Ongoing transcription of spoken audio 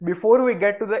before we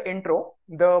get to the intro,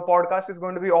 the podcast is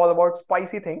going to be all about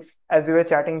spicy things, as we were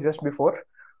chatting just before.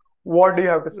 What do you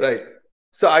have to say? Right.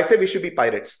 So I say we should be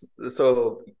pirates.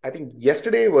 So I think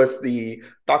yesterday was the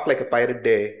Talk Like a Pirate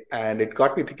Day, and it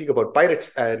got me thinking about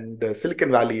pirates and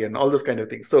Silicon Valley and all those kind of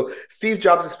things. So Steve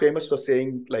Jobs is famous for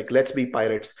saying like, "Let's be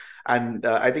pirates." And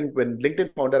I think when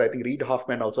LinkedIn founder, I think Reid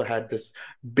Hoffman also had this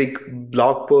big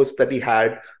blog post that he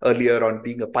had earlier on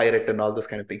being a pirate and all those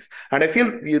kind of things. And I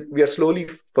feel we are slowly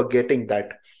forgetting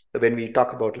that when we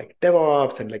talk about like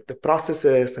DevOps and like the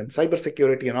processes and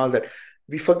cybersecurity and all that,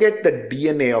 we forget the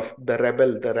DNA of the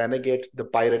rebel, the renegade, the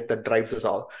pirate that drives us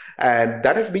all. And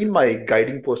that has been my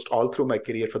guiding post all through my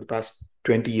career for the past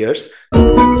 20 years.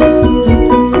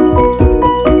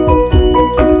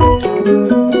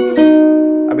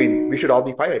 I mean, we should all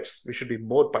be pirates. We should be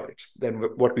more pirates than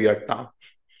what we are now.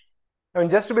 I mean,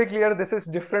 just to be clear, this is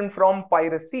different from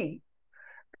piracy,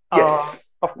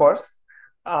 Yes. of course.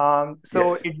 So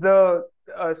Yes. it's the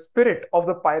spirit of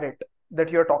the pirate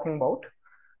that you're talking about.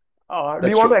 Do you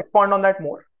That's want to true. expand on that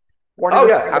more? What is Oh the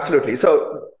yeah, spirit of the absolutely. pirate?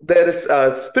 So there is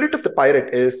spirit of the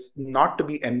pirate is not to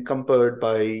be encumbered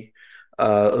by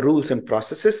rules and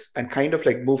processes and kind of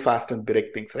like move fast and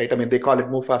break things, right? I mean, they call it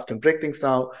move fast and break things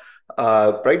now,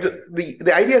 right?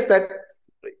 The idea is that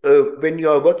when you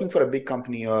are working for a big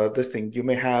company or this thing, you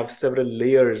may have several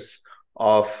layers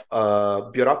of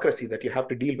bureaucracy that you have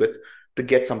to deal with to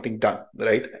get something done,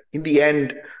 right? In the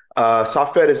end,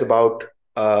 software is about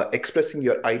expressing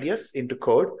your ideas into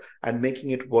code and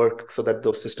making it work so that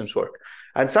those systems work.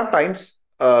 And sometimes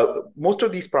most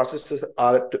of these processes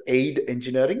are to aid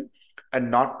engineering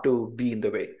and not to be in the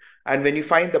way. And when you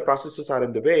find the processes are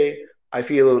in the way, I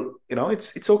feel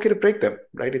it's okay to break them,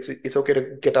 right? It's okay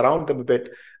to get around them a bit,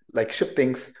 like ship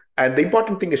things. And the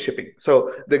important thing is shipping.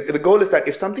 So the goal is that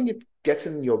if something gets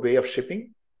in your way of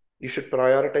shipping, you should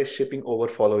prioritize shipping over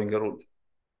following a rule.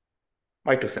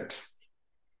 My 2 cents.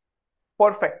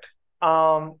 Perfect.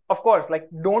 Of course, like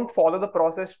don't follow the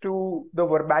process to the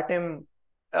verbatim,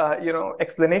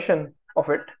 explanation of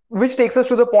it, which takes us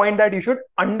to the point that you should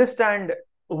understand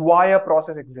why a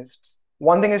process exists.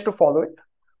 One thing is to follow it.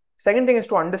 Second thing is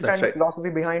to That's understand the right. philosophy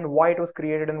behind why it was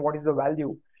created and what is the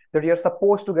value that you're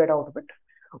supposed to get out of it.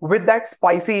 With that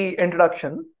spicy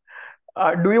introduction,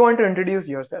 do you want to introduce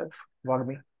yourself,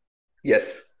 Vagmi?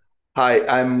 Yes. Hi,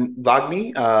 I'm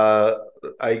Vagmi.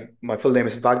 My full name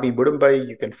is Vagmi Mudumbai.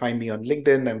 You can find me on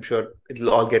LinkedIn. I'm sure it'll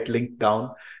all get linked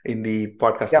down in the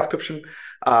podcast Yeah. description.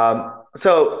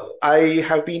 So I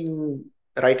have been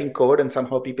writing code, and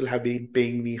somehow people have been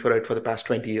paying me for it for the past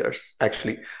 20 years.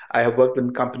 Actually, I have worked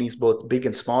in companies both big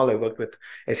and small. I worked with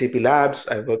SAP Labs.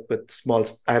 I worked with small.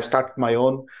 I have started my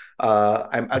own.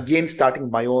 I'm again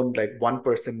starting my own like one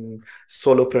person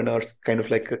solopreneurs, kind of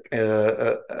like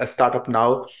a startup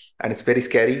now, and it's very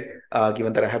scary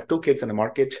given that I have 2 kids and a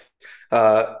mortgage.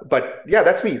 But yeah,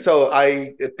 that's me. So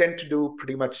I tend to do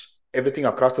pretty much everything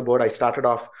across the board. I started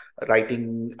off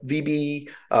writing VB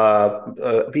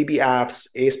apps,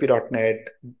 ASP.NET,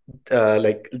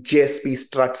 like JSP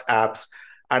struts apps,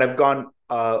 and I've gone,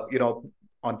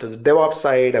 onto the DevOps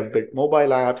side. I've built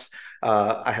mobile apps.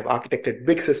 I have architected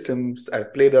big systems.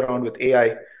 I've played around with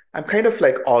AI. I'm kind of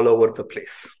like all over the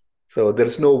place. So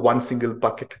there's no one single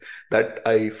bucket that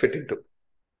I fit into.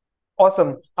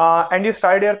 Awesome. And you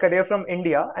started your career from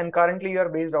India, and currently you're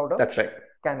based out of That's right.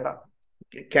 Canada.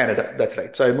 Canada. That's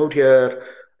right. So I moved here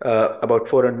about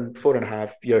four and a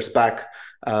half years back,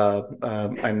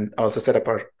 and also set up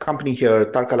our company here.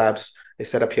 Tarka Labs is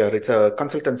set up here. It's a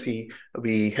consultancy.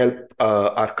 We help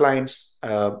our clients,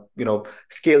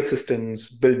 scale systems,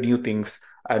 build new things,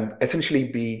 and essentially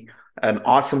be an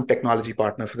awesome technology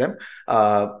partner for them.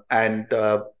 And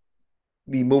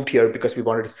we moved here because we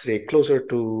wanted to stay closer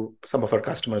to some of our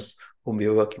customers whom we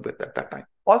were working with at that time.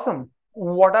 Awesome.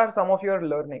 What are some of your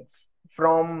learnings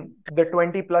from the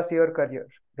 20 plus year career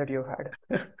that you've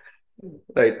had?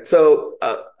 Right. So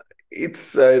I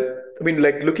mean,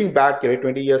 like looking back, right,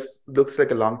 20 years looks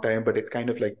like a long time, but it kind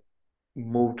of like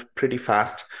moved pretty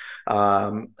fast.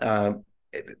 Um, um,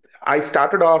 I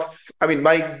started off, I mean,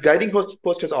 my guiding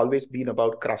post has always been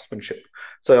about craftsmanship.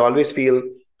 So I always feel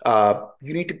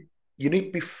you need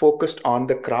to be focused on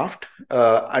the craft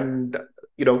and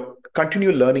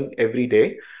continue learning every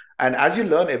day. And as you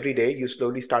learn every day, you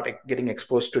slowly start getting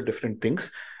exposed to different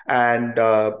things. And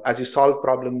as you solve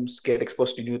problems, get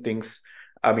exposed to new things,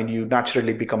 I mean, you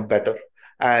naturally become better.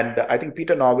 And I think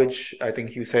Peter Norwich, I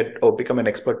think he said, oh, become an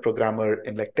expert programmer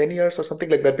in like 10 years or something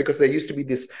like that, because there used to be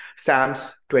this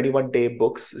Sam's 21-day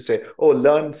books say, oh,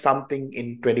 learn something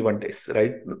in 21 days,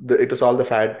 right? It was all the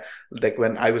fad. Like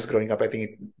when I was growing up, I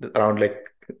think around like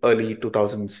early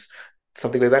 2000s,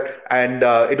 something like that. And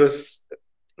it was,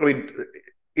 I mean,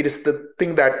 it is the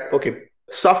thing that, okay,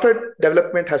 software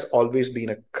development has always been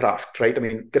a craft, right? I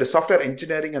mean, there is software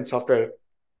engineering and software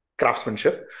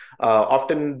craftsmanship.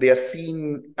 Often they are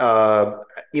seen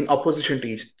in opposition to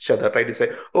each other, right? You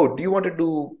say, oh, do you want to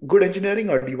do good engineering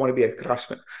or do you want to be a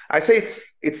craftsman? I say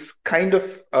it's kind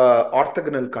of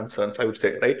orthogonal concerns, I would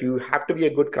say, right? You have to be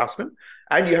a good craftsman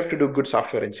and you have to do good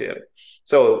software engineering.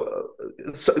 So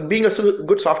being a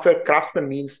good software craftsman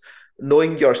means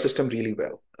knowing your system really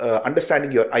well,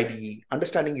 understanding your IDE,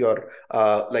 understanding your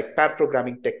like pair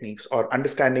programming techniques, or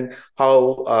understanding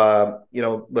how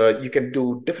you can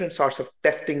do different sorts of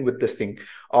testing with this thing,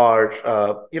 or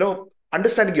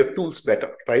understanding your tools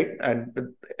better, right?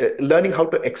 And learning how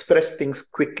to express things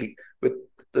quickly with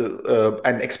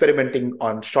and experimenting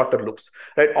on shorter loops,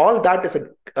 right? All that is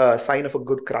a sign of a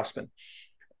good craftsman.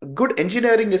 Good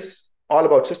engineering is all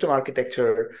about system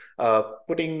architecture,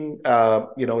 putting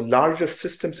larger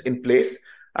systems in place,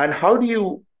 and how do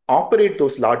you operate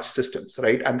those large systems,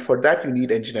 right? And for that you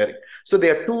need engineering. So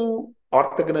there are two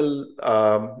orthogonal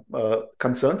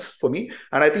concerns for me,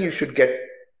 and I think you should get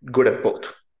good at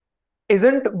both.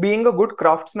 Isn't being a good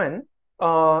craftsman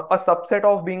a subset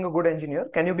of being a good engineer?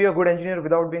 Can you be a good engineer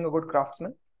without being a good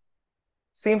craftsman?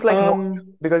 Seems like no,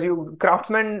 Um, because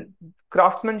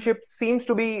craftsmanship seems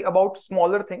to be about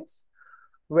smaller things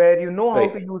where you know how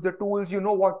to right, use the tools, you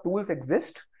know what tools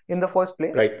exist in the first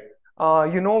place, right,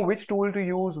 you know which tool to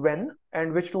use when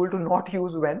and which tool to not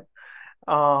use when.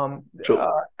 And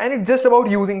it's just about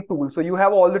using tools. So you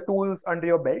have all the tools under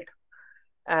your belt,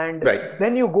 and right,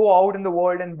 then you go out in the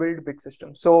world and build big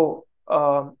systems. So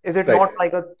is it right. not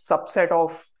like a subset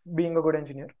of being a good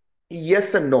engineer?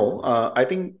 Yes and no. I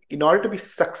think in order to be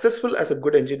successful as a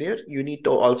good engineer, you need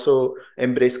to also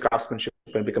embrace craftsmanship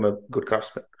and become a good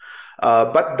craftsman.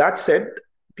 But that said,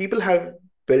 people have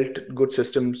built good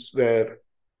systems where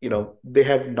they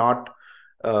have not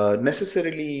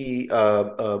necessarily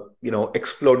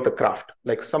explored the craft.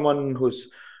 Like someone who's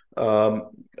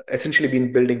um, essentially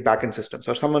been building backend systems,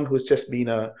 or someone who's just been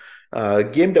a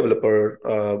game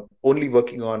developer, only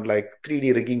working on like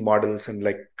 3D rigging models and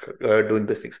like doing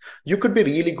these things. You could be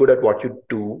really good at what you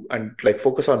do and like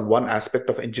focus on one aspect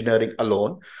of engineering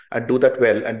alone and do that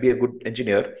well and be a good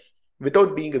engineer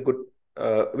without being a good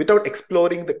without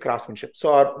exploring the craftsmanship.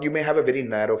 So you may have a very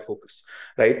narrow focus,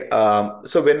 right?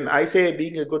 So when I say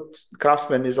being a good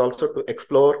craftsman is also to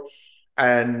explore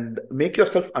and make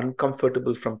yourself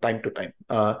uncomfortable from time to time.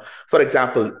 For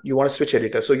example, you want to switch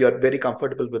editor, so you're very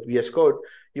comfortable with VS Code.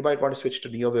 You might want to switch to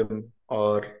NeoVim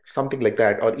or something like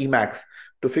that, or Emacs,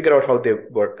 to figure out how they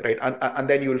work, right? And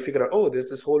then you will figure out, oh, there's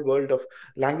this whole world of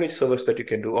language servers that you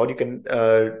can do, or you can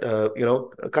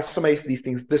customize these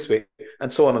things this way,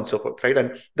 and so on and so forth, right?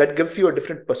 And that gives you a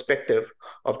different perspective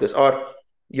of this. Or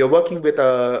you're working with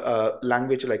a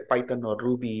language like Python or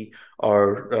Ruby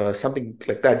or something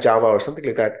like that, Java or something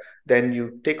like that. Then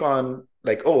you take on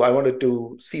like, oh, I want to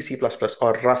do C, C++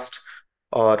 or Rust,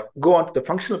 or go on to the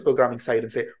functional programming side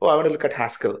and say, oh, I want to look at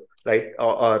Haskell, right?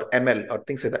 Or ML or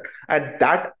things like that. And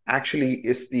that actually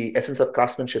is the essence of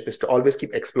craftsmanship, is to always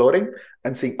keep exploring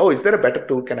and seeing, oh, is there a better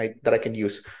tool that I can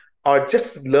use? Or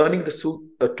just learning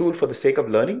a tool for the sake of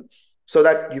learning, so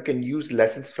that you can use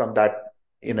lessons from that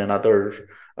in another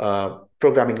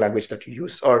programming language that you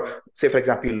use. Or say, for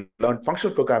example, you learn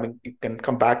functional programming, you can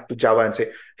come back to Java and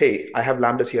say, hey, I have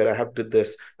lambdas here, I have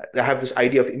this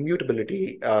idea of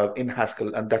immutability in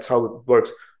Haskell, and that's how it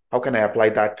works. How can I apply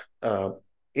that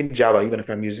in Java, even if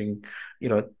I'm using,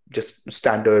 just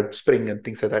standard Spring and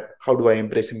things like that? How do I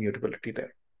embrace immutability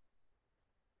there?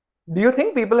 Do you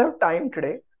think people have time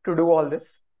today to do all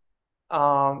this?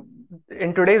 um,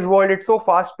 in today's world, it's so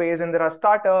fast paced, and there are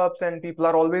startups, and people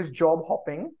are always job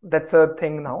hopping. That's a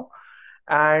thing now.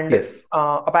 And Yes,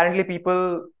 apparently,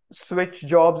 people switch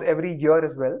jobs every year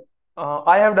as well.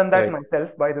 I have done that right.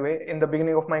 myself, by the way, in the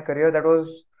beginning of my career.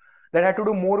 That had to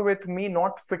do more with me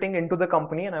not fitting into the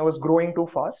company, and I was growing too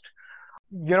fast.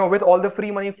 With all the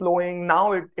free money flowing,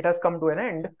 now it has come to an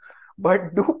end.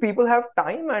 But do people have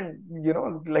time?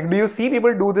 And, like, do you see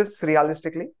people do this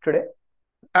realistically today?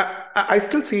 I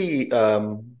still see,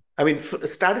 I mean,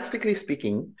 statistically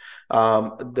speaking,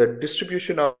 the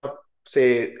distribution of,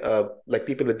 say, like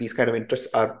people with these kind of interests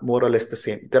are more or less the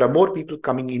same. There are more people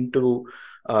coming into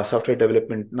software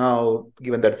development now,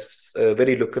 given that it's a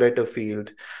very lucrative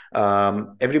field.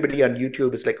 Everybody on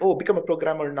YouTube is like, oh, become a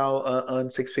programmer now, earn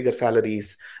six-figure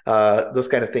salaries, those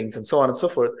kind of things, and so on and so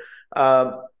forth.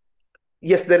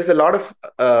 Yes, there is a lot of,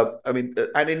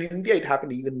 and in India, it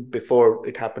happened even before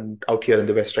it happened out here in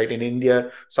the West, right? In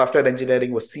India, software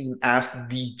engineering was seen as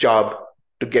the job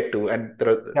to get to. And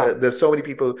Yeah. there's so many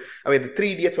people. I mean, the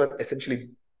Three Idiots were essentially,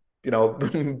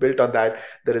 built on that.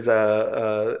 There is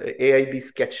a AIB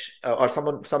sketch, or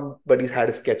somebody had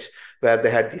a sketch where they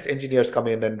had these engineers come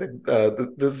in, and then,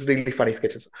 this is really funny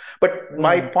sketches. But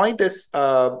my Mm. point is,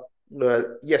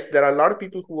 yes, there are a lot of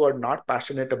people who are not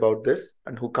passionate about this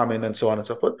and who come in and so on and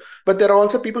so forth. But there are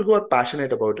also people who are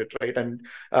passionate about it, right? And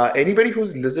anybody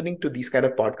who's listening to these kind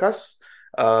of podcasts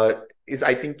uh, is,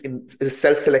 I think, is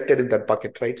self-selected in that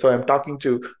bucket, right? So I'm talking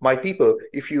to my people.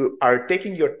 If you are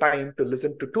taking your time to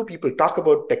listen to two people talk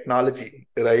about technology,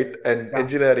 right, and Yeah.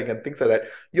 engineering and things like that,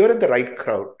 you're in the right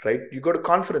crowd, right? You go to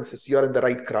conferences, you're in the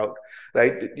right crowd,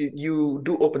 right? You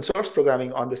do open source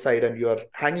programming on the side, and you're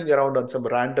hanging around on some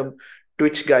random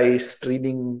Twitch guy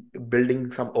streaming,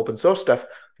 building some open source stuff.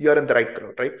 You're in the right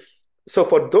crowd, right? So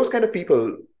for those kind of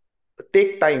people,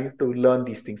 take time to learn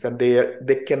these things, and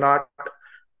they cannot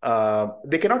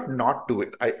not do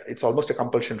it. It's almost a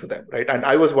compulsion for them, right? And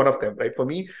I was one of them, right? For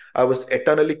me, I was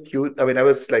eternally curious. I mean, I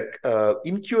was like,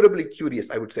 incurably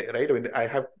curious, I would say, right? I mean, I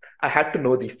had to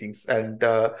know these things, and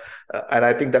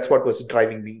I think that's what was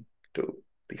driving me to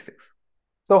these things.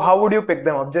 So how would you pick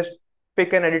them up? Just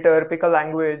pick an editor, pick a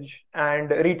language, and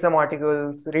read some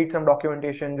articles, read some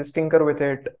documentation, just tinker with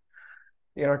it,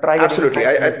 try getting Absolutely.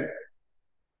 excited.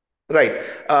 Right.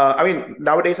 I mean,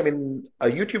 nowadays, I mean,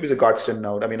 YouTube is a godsend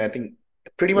now. I mean, I think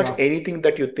pretty much Yeah. anything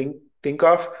that you think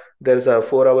of, there's a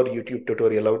 4-hour YouTube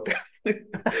tutorial out there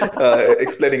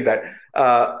explaining that.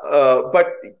 But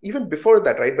even before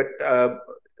that, right?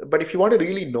 But if you want to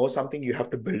really know something, you have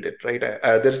to build it, right?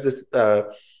 There's this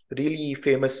really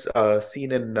famous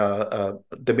scene in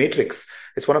The Matrix.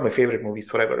 It's one of my favorite movies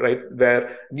forever, right?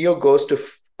 Where Neo goes to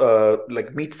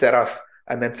like meet Seraph,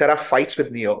 and then Seraph fights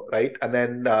with Neo, right? And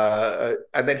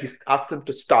then he asks him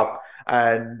to stop,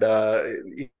 and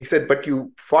he said, "But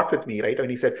you fought with me, right?" And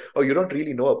he said, "Oh, you don't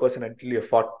really know a person until you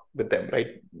fought with them,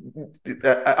 right?"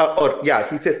 Or yeah,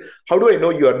 he says, "How do I know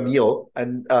you are Neo?"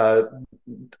 And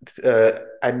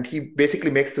he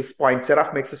basically makes this point.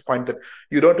 Seraph makes this point that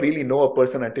you don't really know a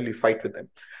person until you fight with them.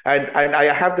 And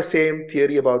I have the same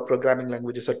theory about programming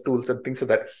languages or tools and things like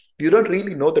that. You don't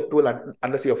really know the tool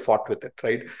unless you have fought with it,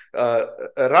 right?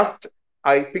 Rust,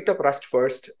 I picked up Rust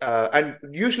first, and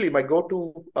usually my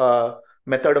go-to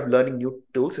method of learning new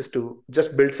tools is to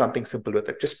just build something simple with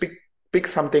it. Just pick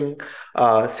something,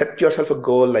 set yourself a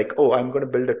goal like, oh, I'm going to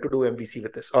build a to-do MVC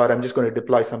with this, or I'm just going to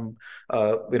deploy some,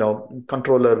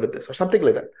 controller with this, or something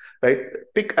like that, right?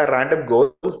 Pick a random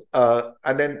goal,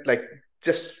 and then like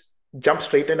just jump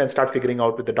straight in and start figuring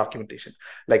out with the documentation,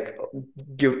 like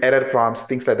give error prompts,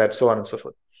 things like that, so on and so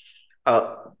forth.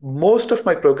 Most of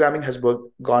my programming has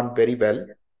gone very well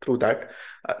through that.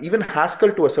 Even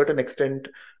Haskell, to a certain extent,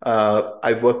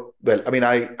 I work well. I mean,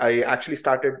 I actually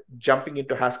started jumping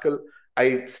into Haskell.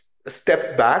 I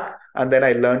stepped back, and then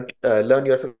I learned Learn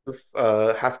Yourself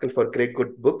Haskell for Great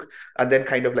Good book, and then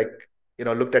kind of like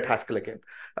looked at Haskell again.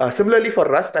 Similarly for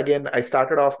Rust, again, I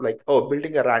started off like, oh,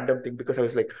 building a random thing because I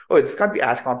was like, oh, this can't be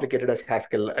as complicated as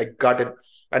Haskell. I got it,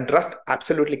 and Rust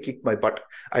absolutely kicked my butt.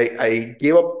 I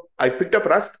gave up. I picked up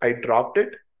Rust. I dropped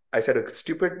it. I said, it's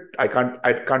stupid. I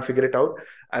can't figure it out.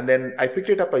 And then I picked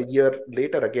it up a year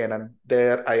later again. And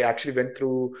there I actually went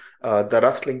through the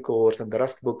Rustling course and the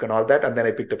Rust book and all that. And then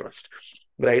I picked up Rust.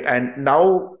 Right. And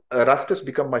now Rust has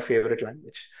become my favorite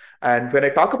language. And when I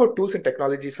talk about tools and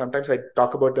technologies, sometimes I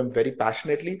talk about them very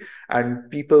passionately, and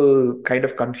people kind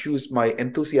of confuse my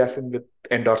enthusiasm with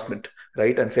endorsement,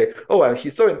 right? And say, oh,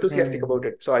 he's so enthusiastic about Hmm.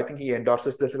 it, so I think he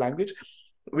endorses this language,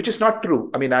 which is not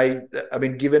true. I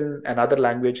mean, given another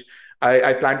language,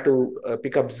 I plan to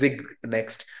pick up Zig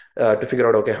next, to figure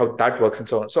out, okay, how that works and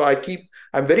so on. So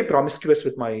I'm very promiscuous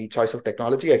with my choice of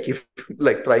technology. I keep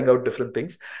like trying out different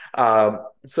things.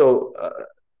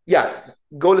 Yeah,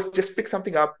 goal is just pick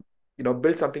something up,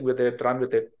 build something with it, run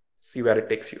with it, see where it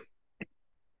takes you.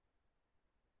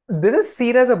 This is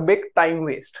seen as a big time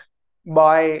waste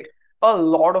by a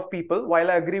lot of people. While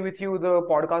I agree with you, the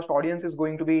podcast audience is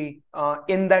going to be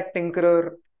in that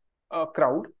tinkerer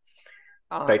crowd,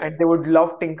 and Right. they would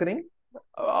love tinkering.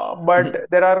 But Mhm.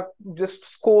 there are just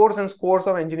scores and scores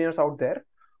of engineers out there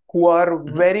who are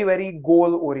Mhm. very, very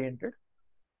goal oriented.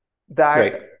 That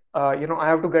Right. I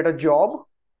have to get a job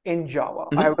in Java.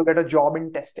 I have Mhm. to get a job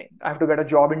in testing. I have to get a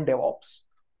job in DevOps,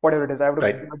 whatever it is. I have to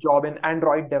Right. get a job in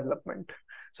Android development.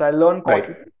 So I learn Kotlin,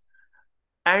 Right.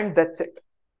 and that's it.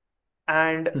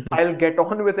 And Mhm. I'll get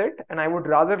on with it. And I would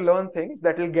rather learn things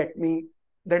that will get me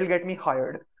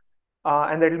hired,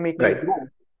 and that will make me Right. grow.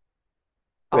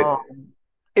 Right. Um,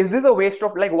 is this a waste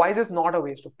of, like, why is this not a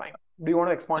waste of time? Do you want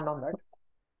to expand on that?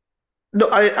 No,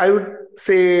 I would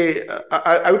say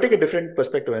I would take a different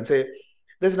perspective and say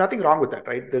there's nothing wrong with that,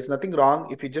 right? There's nothing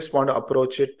wrong if you just want to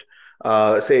approach it,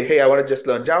 say, hey, I want to just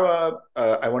learn Java,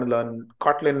 I want to learn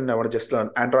Kotlin, I want to just learn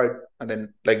Android, and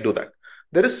then like do that.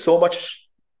 There is so much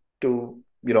to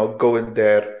go in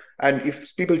there, and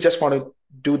if people just want to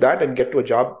do that and get to a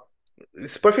job,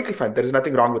 it's perfectly fine. There is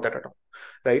nothing wrong with that at all,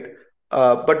 right?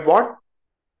 But what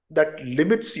that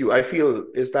limits you, I feel,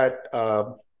 is that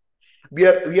we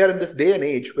are in this day and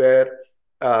age where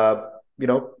uh,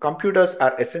 computers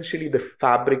are essentially the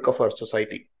fabric of our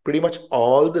society. Pretty much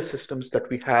all the systems that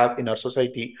we have in our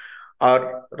society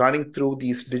are running through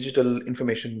these digital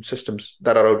information systems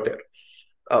that are out there.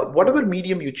 Whatever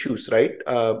medium you choose, right?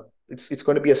 It's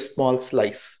going to be a small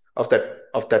slice of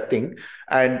that thing,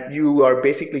 and you are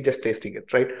basically just tasting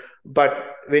it, right? But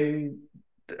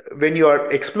when you are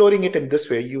exploring it in this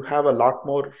way, you have a lot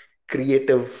more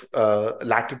creative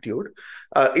latitude.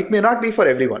 It may not be for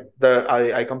everyone.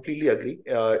 I completely agree.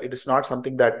 It is not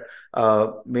something that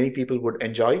many people would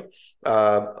enjoy,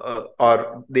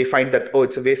 or they find that, oh,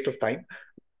 it's a waste of time,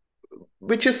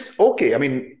 which is okay. I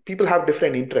mean, people have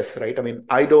different interests, right? I mean,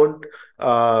 I don't.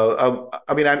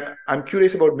 I mean, I'm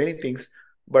curious about many things,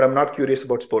 but I'm not curious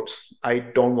about sports. I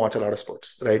don't watch a lot of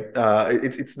sports, right?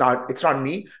 It's not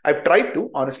me. I've tried to,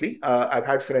 honestly. I've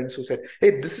had friends who said,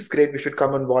 "Hey, this is great. We should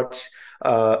come and watch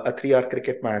a 3 hour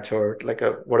cricket match or like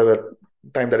a whatever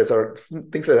time that is, or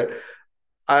things like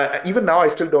that." Even now, I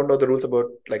still don't know the rules about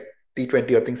like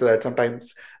T20 or things like that.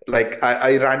 Sometimes, like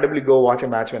I randomly go watch a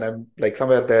match when I'm like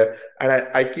somewhere there, and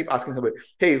I keep asking somebody,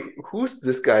 "Hey, who's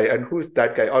this guy and who's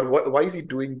that guy, or why is he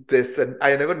doing this?" And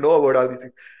I never know about all these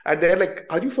things. And they're like,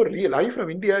 "Are you for real? Are you from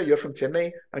India? You're from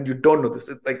Chennai, and you don't know this?"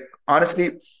 It's like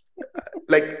honestly,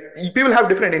 like people have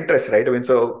different interests, right? I mean,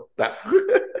 so that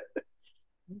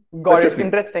that's Got it. just me.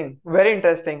 Interesting. Very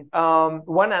interesting.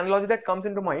 One analogy that comes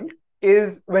into mind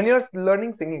is when you're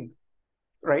learning singing,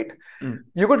 right? Mm,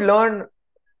 You could learn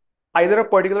either a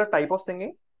particular type of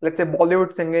singing, let's say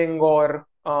Bollywood singing, or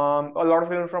a lot of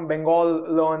people from Bengal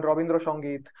learn Rabindra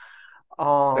Sangeet,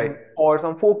 right. or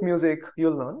some folk music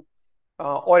you'll learn,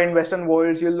 or in Western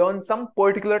worlds, you'll learn some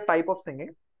particular type of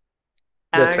singing.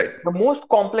 That's And right. the most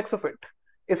complex of it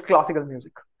is classical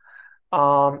music,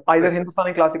 either Right.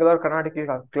 Hindustani classical or Carnatic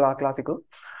classical.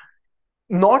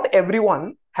 Not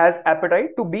everyone has appetite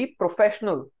to be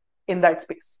professional in that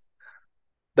space,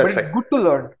 but That's it's right. good to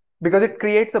learn because it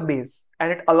creates a base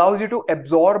and it allows you to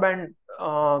absorb and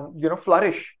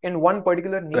flourish in one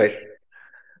particular Right. niche.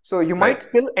 So you Right. might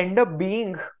still end up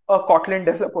being a Kotlin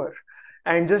developer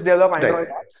and just develop Right. Android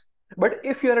apps. But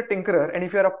if you're a tinkerer and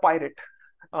if you're a pirate,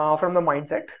 from the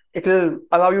mindset, it will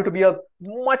allow you to be a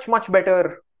much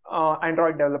better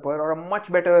Android developer or a much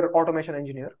better automation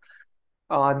engineer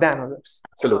than others.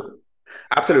 Absolutely.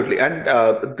 Absolutely. And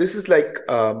this is like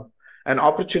an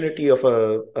opportunity of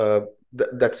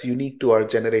that's unique to our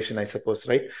generation, I suppose,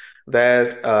 right? Where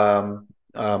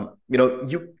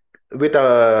you with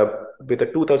a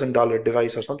 $2,000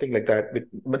 device or something like that, with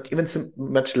even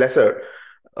much lesser,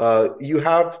 you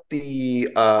have the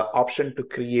option to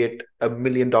create $1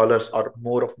 million or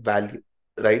more of value,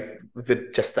 right?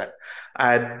 With just that,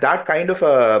 and that kind of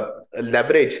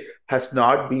leverage has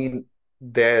not been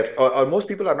there, or most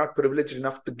people are not privileged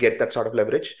enough to get that sort of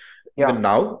leverage Yeah. even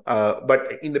now.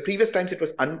 But in the previous times, it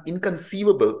was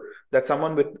inconceivable that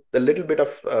someone with a little bit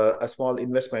of a small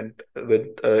investment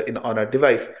on a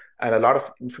device and a lot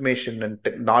of information and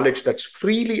knowledge that's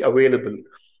freely available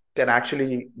can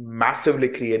actually massively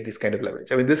create this kind of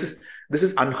leverage. I mean, this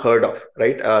is unheard of,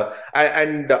 right?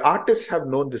 And the artists have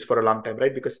known this for a long time,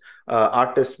 right? Because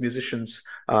artists, musicians,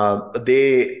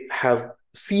 they have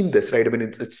seen this, right? I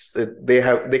mean,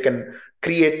 they can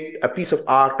create a piece of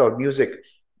art or music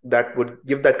that would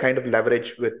give that kind of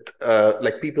leverage with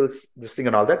like people's this thing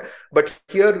and all that. But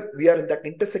here we are in that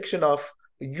intersection of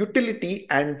utility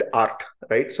and art,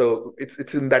 right? So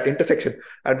it's in that intersection,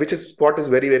 and which is what is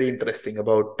very very interesting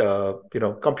about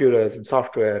computers and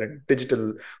software and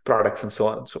digital products and so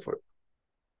on and so forth.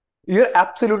 You're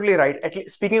absolutely right. At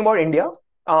least, speaking about India,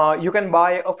 you can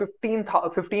buy a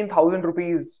 15,000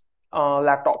 rupees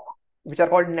laptop, which are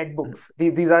called Mm. netbooks.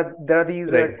 There are these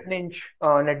Right. 10-inch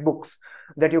netbooks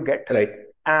that you get, Right.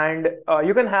 and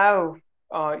you can have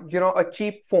a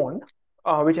cheap phone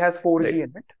which has 4G Right.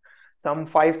 in it, some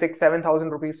 5, 6, 7,000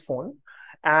 rupees phone,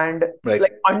 and Right.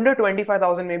 like under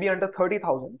 25,000, maybe under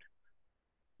 30,000,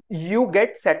 you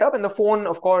get set up, and the phone,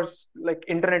 of course, like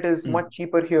internet is much Mm.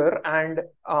 cheaper here, and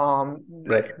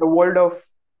Right. the world of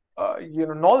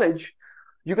knowledge,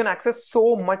 you can access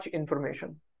so much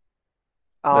information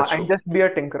That's and true. just be a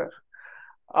tinkerer.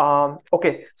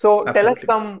 Okay, so tell us Absolutely.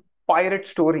 some pirate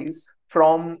stories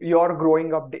from your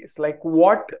growing up days? Like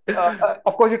what,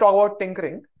 of course, you talk about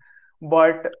tinkering,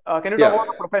 but can you talk about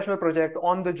Yeah. a professional project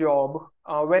on the job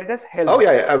where it has Oh helped?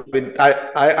 yeah, yeah. I mean,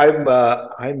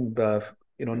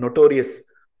 I'm notorious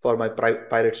for my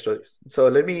pirate stories. So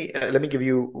let me give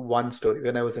you one story.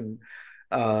 When I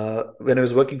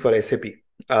was working for SAP,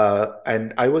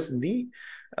 and I was in the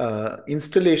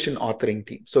installation authoring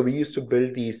team. So we used to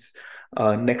build these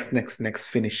next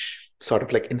finish sort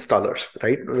of like installers,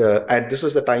 right? And this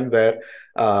was the time where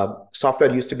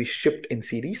software used to be shipped in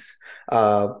series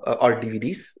or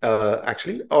DVDs,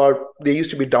 actually, or they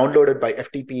used to be downloaded by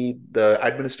FTP. The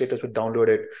administrators would download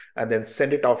it and then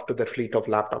send it off to their fleet of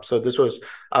laptops. So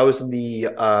I was in the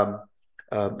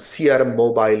CRM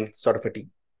mobile sort of a team.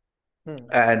 Hmm.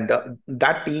 And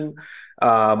that team,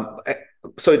 um, eh,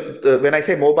 so when I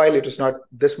say mobile, it was not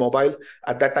this mobile.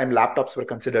 At that time, laptops were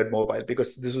considered mobile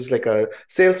because this was like a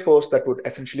sales force that would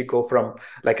essentially go from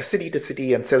like a city to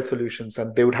city and sell solutions,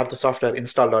 and they would have the software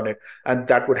installed on it, and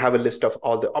that would have a list of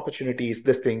all the opportunities,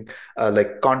 this thing,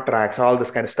 like contracts, all this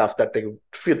kind of stuff that they would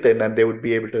fit in, and they would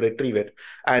be able to retrieve it.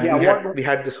 And Yeah, we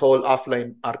had this whole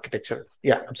offline architecture.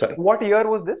 Yeah, I'm sorry. what year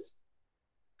was this?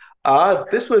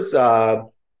 This was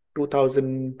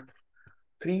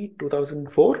 2003,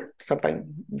 2004,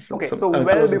 sometime, Okay, so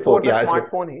well before 2004. the Yeah, it's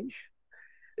smartphone age.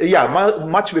 yeah, Uh,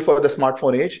 much before the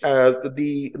smartphone age.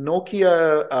 The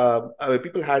Nokia,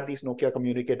 people had these Nokia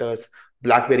communicators,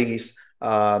 Blackberries.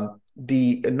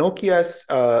 The Nokia's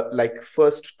like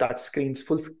first touch screens,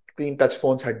 full screen touch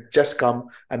phones had just come,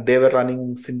 and they were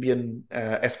running Symbian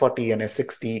S40 and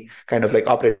S60 kind of like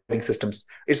operating systems.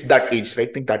 It's that age,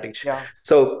 right? Think that age. yeah,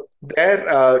 So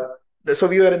so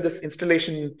we were in this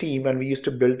installation team, and we used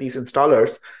to build these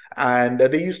installers, and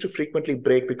they used to frequently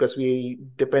break because we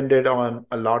depended on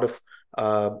a lot of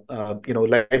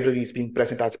libraries being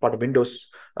present as part of Windows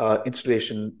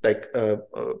installation. Like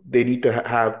they need to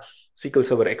have SQL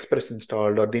Server Express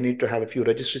installed, or they need to have a few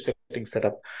registry settings set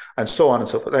up, and so on and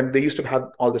so forth. And they used to have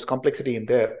all this complexity in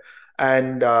there.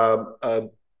 And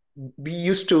we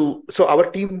used to, so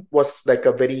our team was like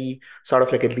a very sort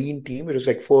of like a lean team. It was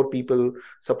like 4 people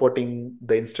supporting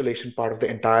the installation part of the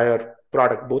entire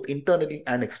product, both internally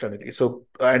and externally. So,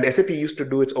 and SAP used to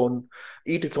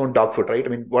eat its own dog food, right? I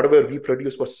mean, whatever we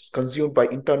produced was consumed by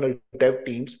internal dev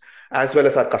teams as well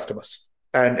as our customers.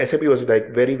 And SAP was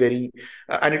like very, very,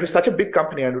 and it was such a big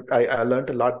company, and I learned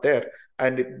a lot there.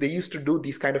 And they used to do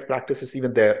these kind of practices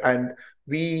even there. And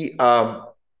we,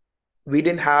 we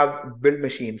didn't have build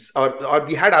machines, or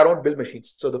we had our own build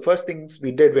machines. So the first things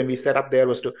we did when we set up there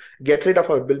was to get rid of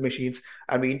our build machines,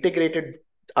 and we integrated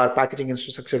our packaging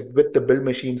infrastructure with the build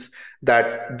machines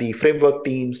that the framework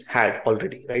teams had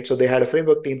already, right? So they had a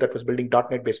framework team that was building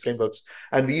 .NET based frameworks,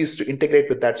 and we used to integrate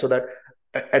with that so that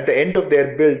at the end of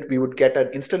their build, we would get an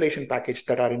installation package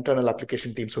that our internal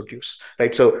application teams would use,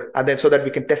 right? So, and then so that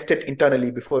we can test it internally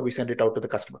before we send it out to the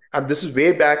customer. And this is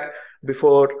way back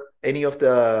before any of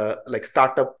the like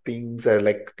startup things or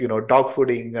like, dog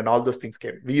fooding and all those things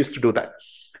came. We used to do that.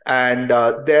 And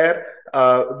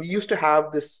we used to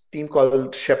have this team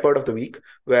called Shepherd of the Week,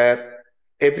 where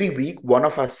every week, one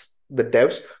of us, the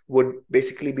devs, would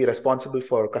basically be responsible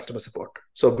for customer support.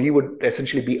 So we would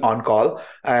essentially be on call,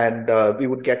 and we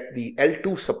would get the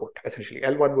L2 support. Essentially,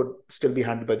 L1 would still be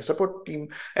handled by the support team.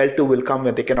 L2 will come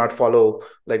when they cannot follow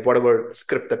like whatever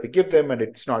script that we give them, and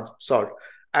it's not solved.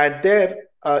 And there,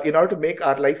 in order to make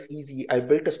our lives easy, I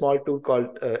built a small tool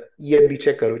called ENB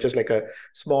Checker, which is like a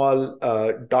small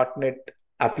 .NET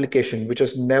application, which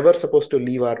was never supposed to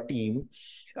leave our team.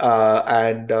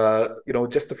 And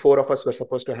just the 4 of us were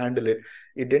supposed to handle it.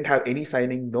 It didn't have any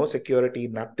signing, no security,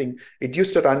 nothing. It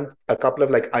used to run a couple of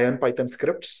like Iron Python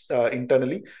scripts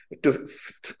internally to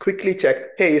quickly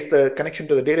check, hey, is the connection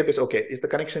to the database okay? Is the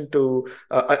connection to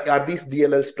are these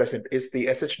DLLs present? Is the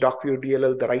SHDocview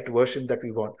DLL the right version that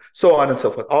we want? So on and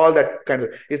so forth. All that kind of,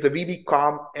 is the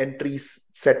VBCom entries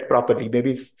set properly?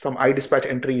 Maybe some iDispatch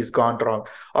entry is gone wrong,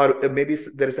 or maybe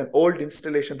there is an old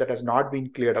installation that has not been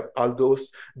cleared up. All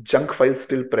those junk files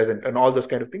still present, and all those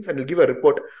kind of things. And it'll give a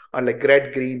report on like red,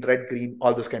 green,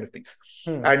 all those kind of things.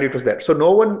 hmm. And it was there. So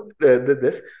no one did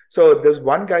this. So there's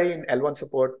one guy in L1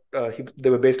 support. They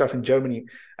were based off in Germany,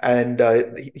 and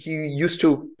he used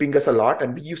to ping us a lot.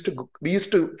 And we used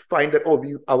to find that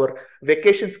our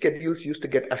vacation schedules used to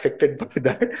get affected by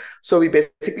that. So we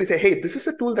basically say, hey, this is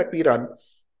a tool that we run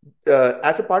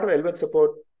as a part of L1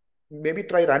 support. Maybe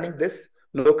try running this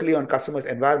locally on customer's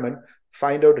environment,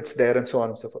 find out it's there, and so on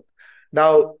and so forth.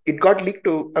 Now it got leaked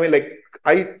to, I mean, like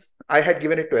I had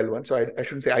given it to L1, so I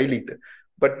shouldn't say I leaked it.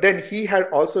 But then he had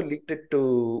also leaked it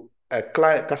to a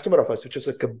customer of us, which is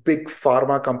like a big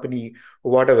pharma company,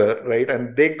 whatever, right?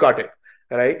 And they got it,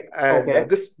 right? And Okay.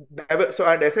 this never, so,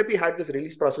 and SAP had this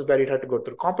release process where it had to go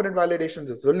through component validation,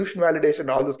 the solution validation,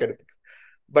 all those kind of things.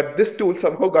 But this tool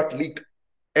somehow got leaked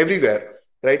everywhere,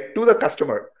 right, to the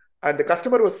customer. And the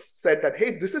customer was said that,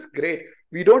 hey, this is great.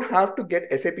 We don't have to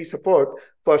get SAP support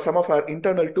for some of our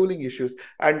internal tooling issues.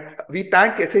 And we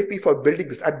thank SAP for building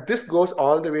this. And this goes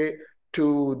all the way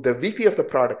to the VP of the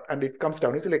product, and it comes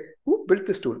down. It's like, who built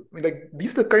this tool? I mean, like,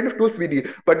 these are the kind of tools we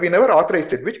need, but we never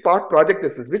authorized it. Which part project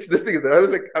is this? Which this thing is that?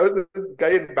 I was this guy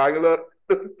in Bangalore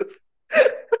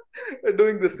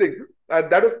doing this thing.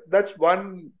 And that's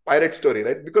one pirate story,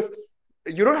 right? Because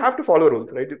you don't have to follow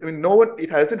rules, right? I mean, no one, it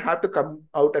hasn't had to come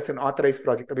out as an authorized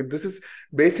project. I mean, this is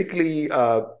basically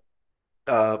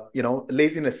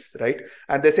laziness, right?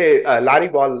 And they say Larry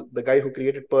Wall, the guy who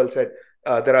created Perl, said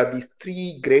there are these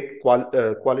three great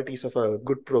qualities of a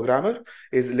good programmer: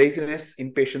 is laziness,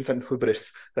 impatience, and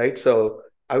hubris, right? So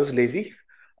I was lazy,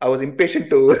 I was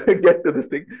impatient to get to this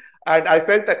thing, and I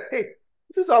felt that, hey,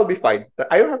 this is all be fine.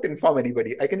 I don't have to inform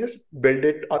anybody. I can just build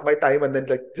it on my time and then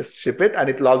like just ship it, and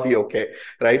it'll all be okay,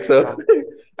 right? Yeah. So,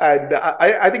 and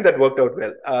I think that worked out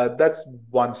well. That's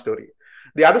one story.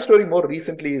 The other story more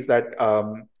recently is that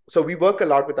so we work a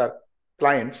lot with our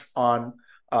clients on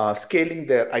scaling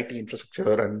their IT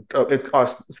infrastructure and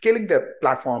scaling their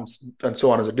platforms and so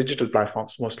on, as a digital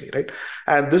platforms mostly, right?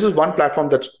 And this is one platform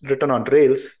that's written on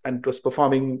Rails, and it was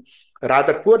performing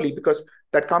rather poorly because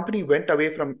that company went away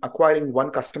from acquiring one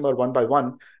customer one by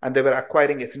one, and they were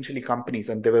acquiring essentially companies,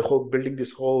 and they were building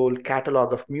this whole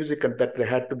catalog of music and that they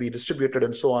had to be distributed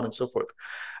and so on and so forth.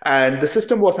 And the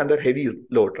system was under heavy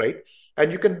load, right?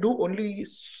 And you can do only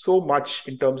so much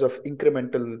in terms of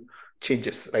incremental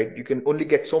changes, right? You can only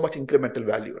get so much incremental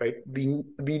value, right?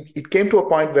 It came to a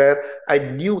point where I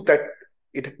knew that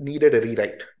it needed a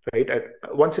rewrite, right?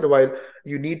 Once in a while,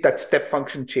 you need that step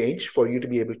function change for you to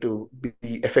be able to be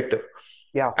effective.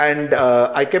 Yeah. And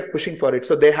I kept pushing for it.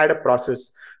 So they had a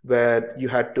process where you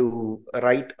had to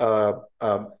write a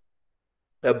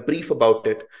brief about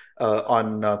it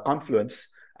on Confluence,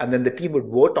 and then the team would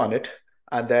vote on it,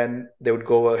 and then they would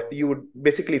go. You would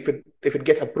basically, if it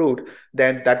gets approved,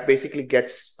 then that basically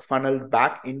gets funneled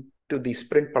back into the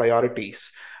sprint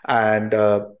priorities, and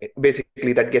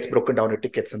basically that gets broken down into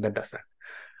tickets, and then does that.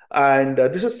 And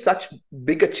this is such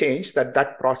big a change that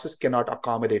that process cannot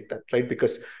accommodate that, right?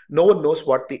 Because no one knows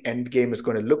what the end game is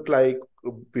going to look like.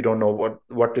 We don't know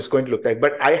what is going to look like.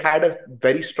 But I had a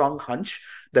very strong hunch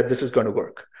that this is going to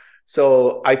work.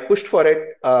 So I pushed for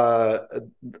it.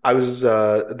 I was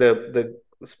the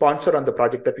sponsor on the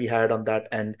project that we had on that,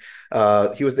 and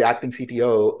he was the acting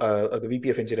CTO, the VP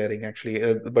of engineering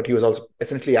actually, but he was also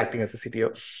essentially acting as the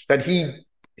CTO. And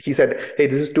he said, "Hey,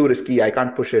 this is too risky. I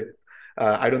can't push it.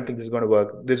 I don't think this is going to work.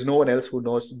 There's no one else who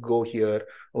knows go here.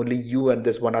 Only you and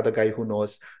this one other guy who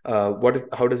knows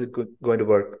how does it going to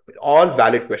work? All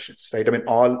valid questions, right? I mean,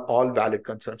 all valid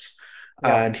concerns."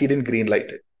 Yeah. And he didn't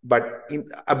greenlight it. But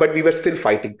we were still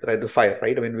fighting, right, the fire,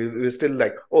 right? I mean, we were still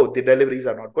like, oh, the deliveries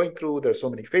are not going through. There's so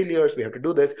many failures. We have to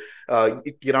do this.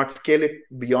 You cannot scale it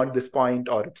beyond this point,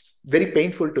 or it's very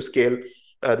painful to scale.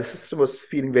 The system was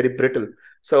feeling very brittle.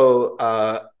 So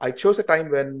I chose a time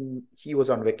when he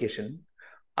was on vacation.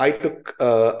 I took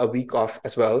a week off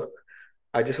as well.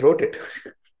 I just wrote it,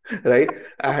 right?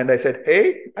 And I said,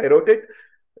 hey, I wrote it.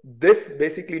 This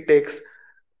basically takes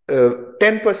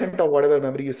 10% of whatever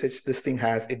memory usage this thing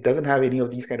has. It doesn't have any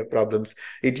of these kind of problems.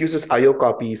 It uses IO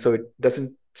copy, so it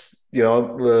doesn't,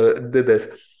 do this.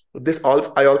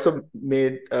 I also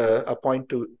made a point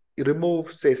to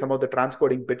remove, say, some of the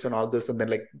transcoding bits and all this, and then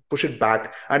like push it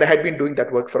back. And I had been doing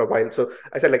that work for a while. So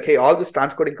I said like, hey, all these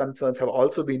transcoding concerns have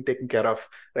also been taken care of,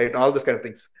 right? All those kind of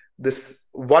things. This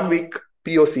 1 week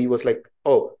POC was like,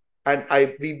 oh, and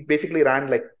we basically ran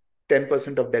like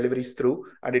 10% of deliveries through,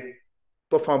 and it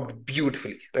performed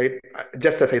beautifully, right?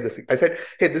 Just as I said,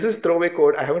 hey, this is throwaway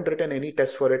code. I haven't written any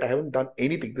tests for it. I haven't done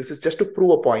anything. This is just to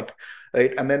prove a point,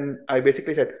 right? And then I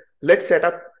basically said, let's set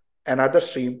up another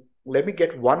stream. Let me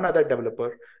get one other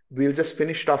developer. We'll just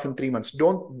finish it off in 3 months.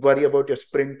 Don't worry about your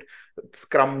sprint,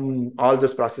 Scrum, all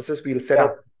those processes. Yeah.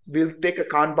 We'll take a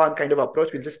Kanban kind of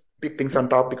approach. We'll just pick things on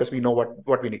top because we know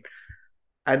what we need.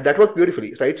 And that worked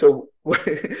beautifully, right? So,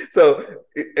 so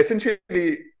essentially,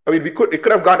 I mean, it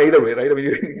could have gone either way, right? I mean,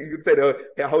 you said, "Oh,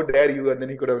 yeah, how dare you?" And then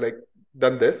he could have like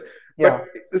done this. Yeah.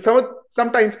 But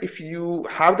sometimes, if you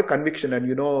have the conviction and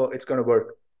you know it's going to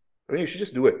work, I mean, you should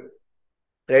just do it,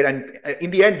 right? And in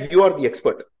the end, you are the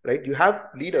expert, right? You have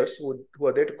leaders who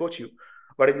are there to coach you,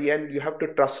 but in the end, you have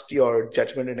to trust your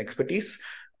judgment and expertise,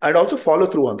 and also follow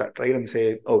through on that, right? And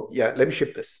say, "Oh, yeah, let me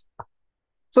ship this."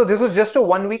 So this was just a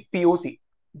 1 week POC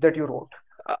that you wrote.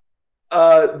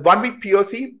 1 week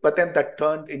POC, but then that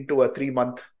turned into a 3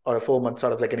 month or a 4 month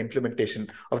sort of like an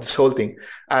implementation of this whole thing.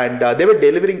 And they were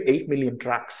delivering 8 million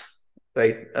tracks,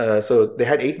 right? So they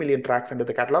had 8 million tracks under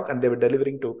the catalog, and they were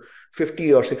delivering to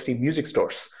 50 or 60 music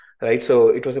stores, right? So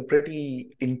it was a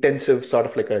pretty intensive sort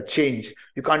of like a change.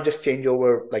 You can't just change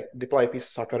over, like deploy a piece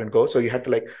of software and go. So you had to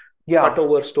like cut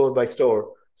over store by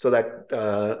store so that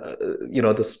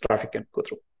this traffic can go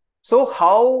through. So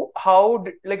how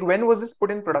like when was this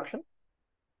put in production?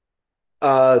 This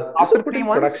After was put 3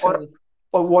 months, production.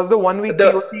 or was the 1 week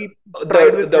The POC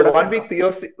tried with the production? 1 week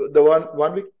POC, the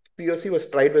one week POC was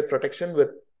tried with protection with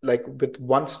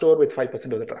one store with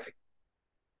 5% of the traffic.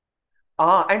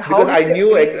 And how Because did I they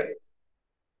knew make...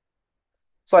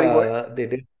 Sorry, go ahead.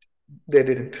 they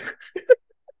didn't.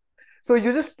 So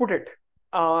you just put it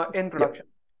in Yep. production.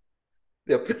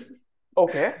 Yep.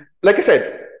 Okay. Like I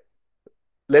said,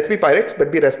 let's be pirates,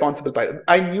 but be responsible pirates.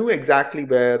 I knew exactly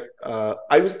where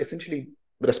I was essentially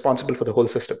responsible for the whole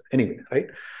system anyway, right?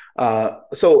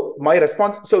 So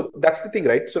that's the thing,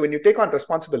 right? So when you take on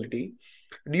responsibility,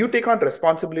 do you take on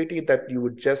responsibility that you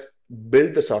would just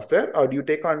build the software, or do you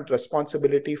take on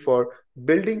responsibility for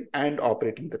building and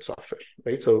operating that software,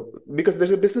 right? So because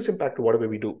there's a business impact to whatever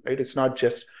we do, right? It's not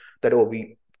just that, oh,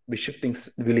 we ship things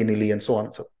willy-nilly and so on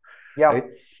and so on, right?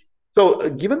 So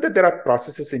given that there are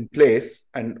processes in place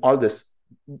and all this,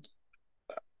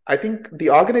 I think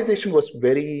the organization was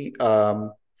very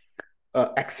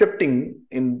accepting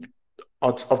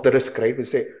of the risk, right? We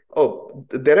say, oh,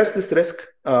 there is this risk.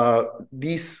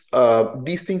 These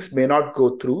things may not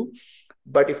go through,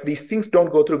 but if these things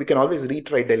don't go through, we can always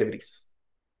retry deliveries.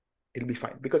 It'll be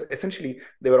fine, because essentially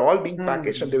they were all being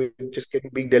packaged and they were just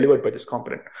being delivered by this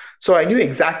component. So I knew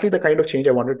exactly the kind of change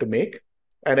I wanted to make,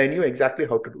 and I knew exactly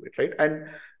how to do it, right?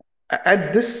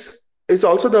 And this is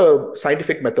also the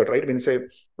scientific method, right? When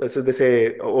they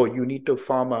say, oh, you need to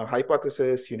form a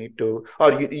hypothesis, you need to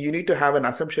have an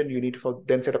assumption, you need to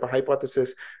then set up a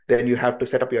hypothesis, then you have to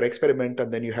set up your experiment,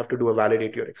 and then you have to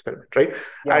validate your experiment, right?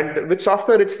 And with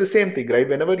software, it's the same thing, right?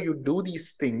 Whenever you do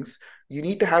these things, you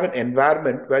need to have an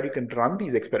environment where you can run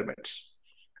these experiments,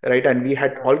 right? And we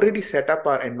had already set up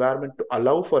our environment to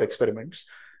allow for experiments.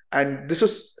 And this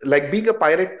is like being a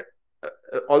pirate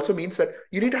also means that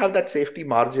you need to have that safety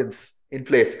margins in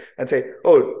place and say,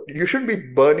 oh, you shouldn't be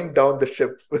burning down the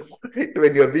ship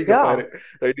when you're being a pirate,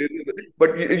 right?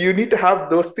 But you need to have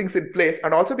those things in place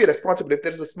and also be responsible. If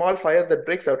there's a small fire that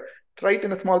breaks out, try it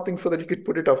in a small thing so that you can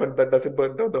put it off and that doesn't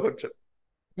burn down the whole ship.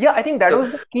 Yeah, I think that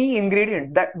was the key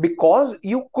ingredient, that because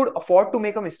you could afford to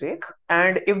make a mistake,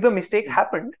 and if the mistake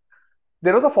happened,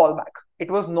 there was a fallback. It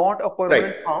was not a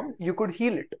permanent harm. You could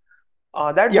heal it.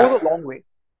 That goes a long way.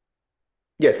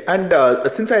 Yes, and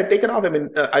since I had taken off, I mean,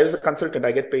 I was a consultant.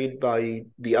 I get paid by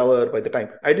the hour, by the time.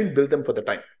 I didn't bill them for the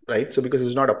time, right? So because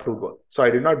it's not approved work, so I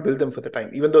did not bill them for the time,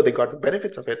 even though they got the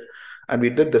benefits of it, and we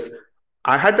did this.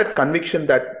 I had that conviction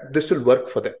that this will work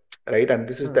for them, right? And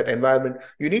this is that environment.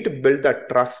 You need to build that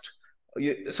trust.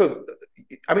 So,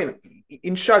 I mean,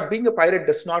 in short, being a pirate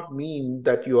does not mean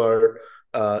that you're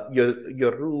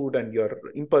rude and you're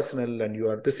impersonal and you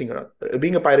are this thing.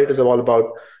 Being a pirate is all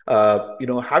about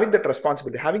having that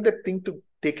responsibility, having that thing to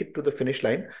take it to the finish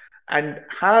line, and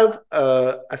have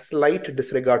a slight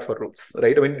disregard for rules,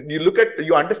 right? I mean,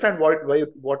 you understand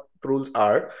what rules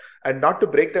are, and not to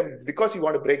break them because you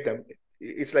want to break them.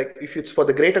 It's like, if it's for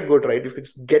the greater good, right? If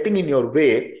it's getting in your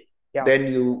way, then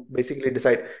you basically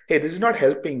decide, hey, this is not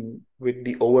helping with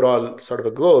the overall sort of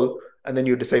a goal, and then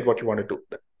you decide what you want to do.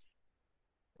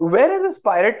 Where is this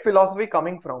pirate philosophy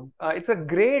coming from? It's a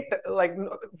great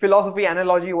philosophy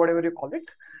analogy, whatever you call it.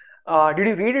 Did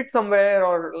you read it somewhere,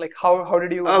 or like how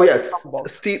did you? Oh yes,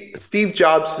 Steve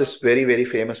Jobs is very, very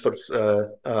famous for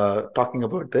talking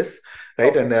about this,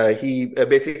 right? Okay. And he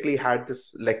basically had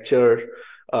this lecture.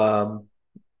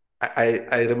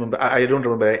 I remember. I don't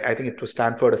remember. I think it was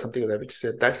Stanford or something like that, which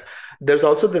said that there's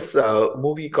also this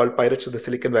movie called Pirates of the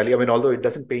Silicon Valley. I mean, although it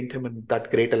doesn't paint him in that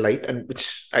great a light, and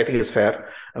which I think is fair.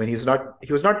 I mean, he was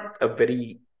not a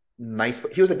very nice.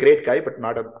 He was a great guy, but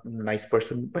not a nice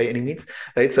person by any means,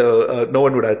 right? So no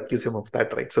one would accuse him of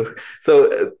that, right? So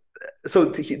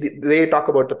they talk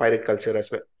about the pirate culture as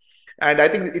well. And I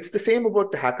think it's the same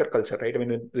about the hacker culture, right? I mean,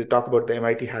 when they talk about the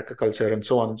MIT hacker culture and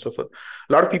so on and so forth.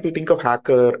 A lot of people think of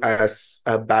hacker as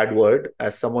a bad word,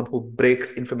 as someone who breaks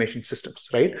information systems,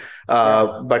 right?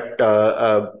 But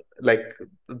like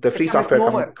the free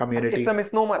software community. It's a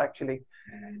misnomer, actually.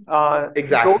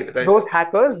 Exactly. Those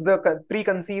hackers, the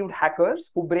preconceived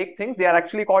hackers who break things, they are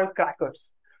actually called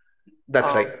crackers.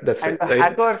 That's right. That's right. And the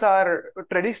hackers are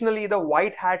traditionally the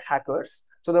white hat hackers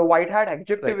So the white hat Right.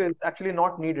 adjective is actually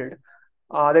not needed.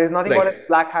 There is nothing called as Right.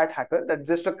 black hat hacker. That's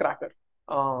just a cracker.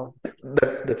 Uh,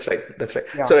 That's right. That's right.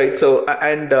 yeah. So right. So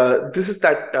and this is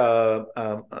that.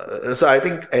 So I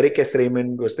think Eric S.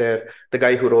 Raymond was there, the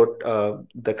guy who wrote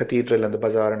the Cathedral and the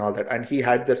Bazaar and all that, and he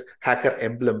had this hacker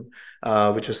emblem,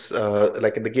 which was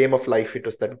like in the game of life, it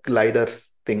was that gliders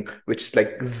thing, which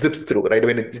like zips through. Right. I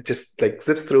mean, it just like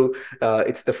zips through.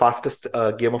 It's the fastest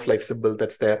game of life symbol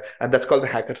that's there, and that's called the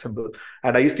hacker symbol.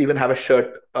 And I used to even have a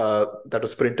shirt that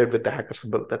was printed with the hacker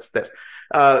symbol that's there.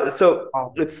 So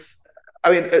Wow. it's I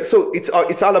mean, so it's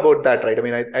all about that, right? I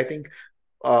mean, I think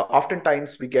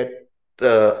oftentimes we get,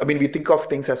 I mean, we think of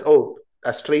things as, oh,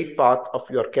 a straight path of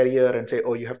your career and say,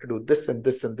 oh, you have to do this and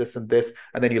this and this and this,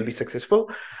 and then you'll be successful.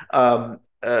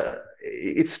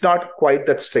 It's not quite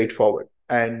that straightforward.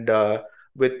 And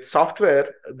with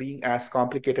software being as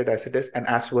complicated as it is and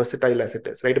as versatile as it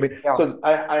is, right? I mean, Yeah. so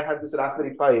I have this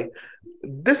Raspberry Pi.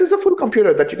 This is a full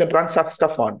computer that you can run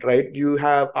stuff on, right? You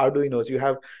have Arduinos, you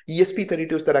have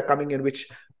ESP32s that are coming in, which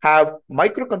have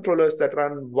microcontrollers that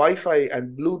run Wi-Fi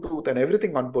and Bluetooth and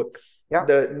everything on board. Yeah.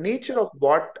 The nature of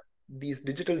what these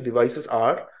digital devices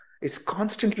are is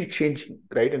constantly changing,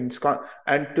 right? And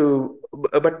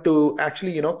but to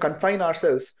actually, confine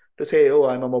ourselves to say, oh,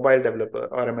 I'm a mobile developer,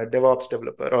 or I'm a DevOps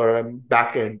developer, or I'm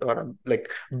backend, or I'm like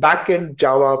backend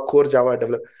Java, core Java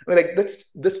developer. I mean, like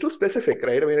that's too specific,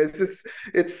 right? I mean,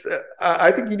 it's.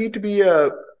 I think you need to be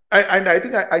and I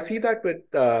think I see that with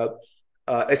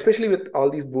especially with all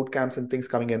these boot camps and things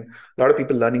coming in. A lot of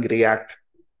people learning React,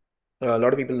 a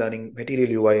lot of people learning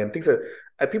material UI and things.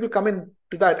 People come into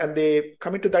that and they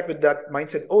come into that with that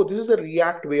mindset. Oh, this is a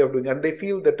React way of doing, and they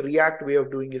feel that React way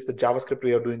of doing is the JavaScript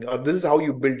way of doing, or this is how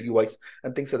you build UIs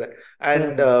and things like that.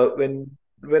 And Mm.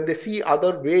 when they see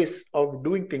other ways of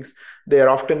doing things, they are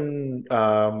often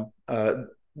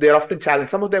they are often challenged.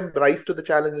 Some of them rise to the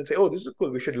challenge and say, "Oh, this is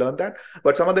cool. We should learn that."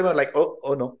 But some of them are like,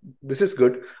 "Oh no, this is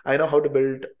good. I know how to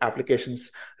build applications.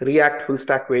 React full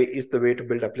stack way is the way to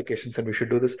build applications, and we should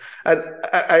do this." And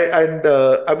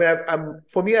I mean,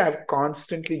 for me, I have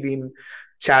constantly been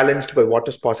challenged by what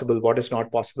is possible, what is not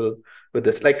possible with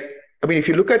this. Like, I mean, if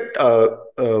you look at uh,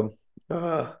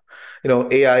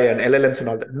 AI and LLMs and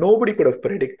all that, nobody could have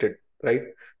predicted, right,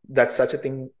 that such a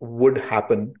thing would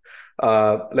happen.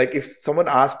 Like if someone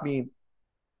asked me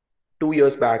 2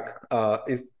 years back,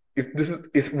 if this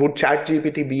is would Chat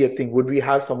GPT be a thing? Would we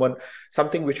have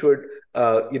something which would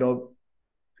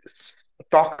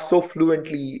talk so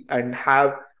fluently and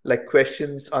have like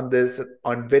questions on this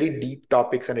on very deep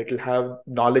topics, and it'll have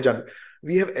knowledge on.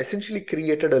 We have essentially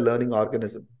created a learning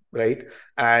organism, right?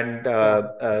 And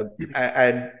Yeah.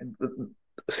 and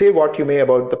say what you may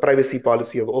about the privacy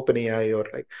policy of OpenAI, or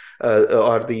like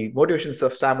or the motivations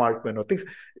of Sam Altman or things.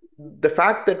 The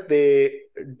fact that they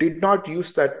did not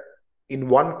use that in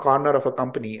one corner of a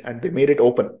company and they made it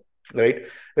open, right?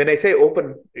 When I say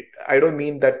open, I don't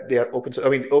mean that they are open. So I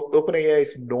mean, OpenAI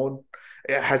is known,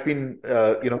 has been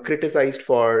criticized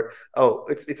for, oh,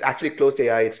 it's actually closed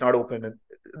AI, it's not open, and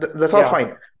that's all Yeah.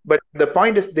 fine. But the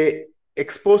point is they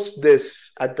exposed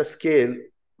this at the scale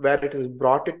where it has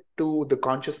brought it to the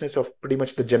consciousness of pretty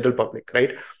much the general public,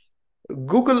 right?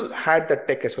 Google had that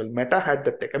tech as well. Meta had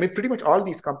the tech. I mean, pretty much all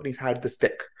these companies had this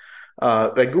tech.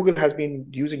 Like Google has been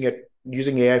using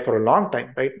AI for a long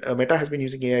time, right? Meta has been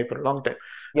using AI for a long time,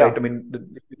 right? Yeah. I mean,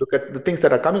 if you look at the things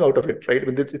that are coming out of it, right? I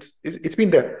mean, it's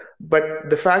been there, but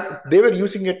the fact they were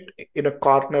using it in a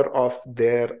corner of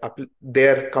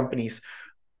their companies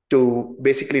to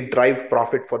basically drive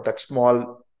profit for that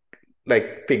small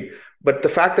like thing. But the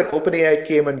fact that OpenAI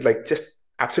came and like just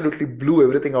absolutely blew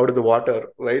everything out of the water,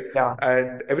 right? Yeah.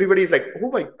 And everybody's like,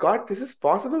 "Oh my God, this is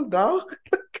possible now."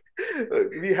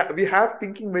 We have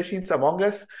thinking machines among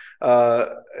us.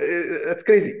 It's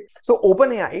crazy. So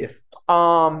OpenAI Yes.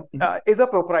 Mhm. is a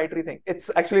proprietary thing. It's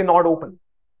actually not open.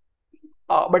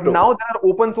 But now True. there are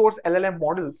open source LLM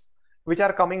models which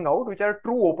are coming out, which are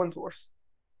true open source,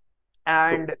 True.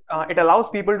 and it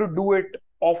allows people to do it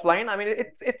offline. I mean,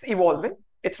 it's evolving.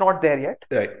 It's not there yet,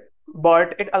 Right.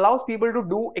 but it allows people to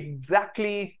do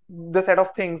exactly the set of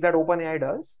things that OpenAI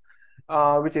does,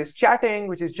 which is chatting,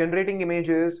 which is generating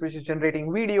images, which is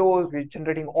generating videos, which is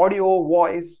generating audio,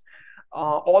 voice.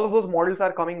 All of those models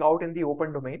are coming out in the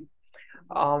open domain,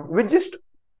 which just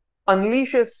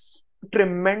unleashes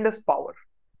tremendous power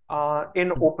in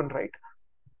Mhm. open, right?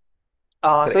 So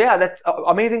Correct. yeah, that's an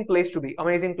amazing place to be,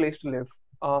 amazing place to live,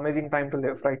 amazing time to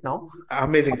live right now.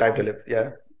 Amazing time to Um, live.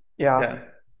 Yeah. yeah. Yeah.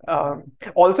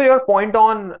 Also, your point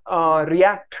on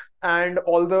React and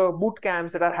all the boot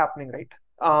camps that are happening, right?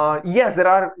 Yes, there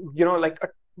are, like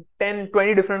 10,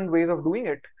 20 different ways of doing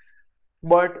it.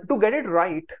 But to get it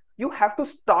right, you have to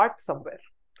start somewhere.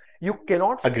 You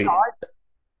cannot Agreed. start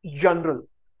general.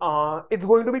 It's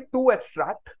going to be too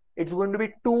abstract. It's going to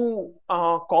be too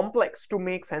complex to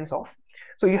make sense of.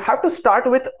 So you have to start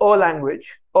with a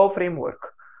language, a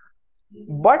framework.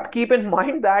 But keep in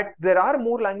mind that there are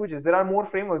more languages, there are more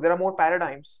frameworks, there are more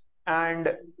paradigms,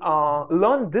 and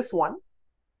learn this one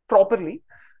properly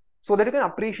so that you can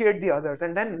appreciate the others.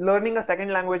 And then learning a second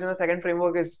language and a second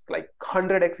framework is like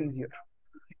 100x easier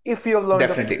if you have learned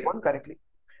the first Definitely. one correctly.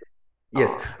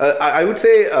 Yes, Uh, I would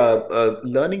say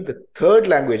learning the third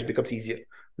language becomes easier.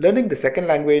 Learning the second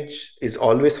language is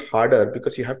always harder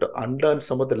because you have to unlearn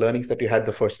some of the learnings that you had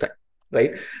the first time,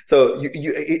 right? So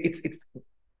it's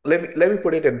let me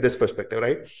put it in this perspective,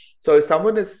 right? So if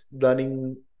someone is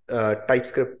learning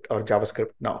TypeScript or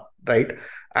JavaScript now, right,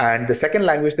 and the second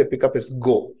language they pick up is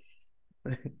Go,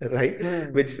 right,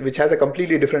 hmm. which has a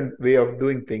completely different way of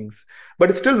doing things, but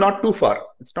it's still not too far,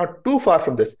 it's not too far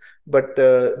from this. But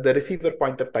the receiver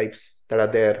pointer types that are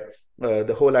there,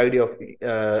 the whole idea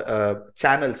of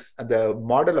channels and the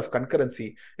model of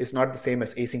concurrency is not the same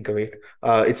as async await.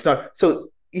 It's not, so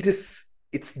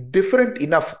it's different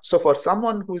enough. So for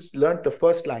someone who's learned the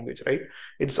first language, right,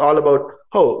 it's all about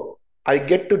how I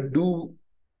get to do,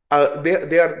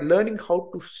 they are learning how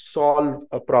to solve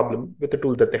a problem with the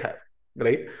tool that they have,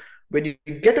 right? When you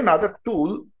get another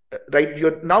tool, right,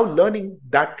 you're now learning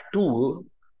that tool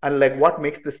and like what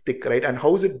makes this tick, right? And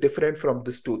how is it different from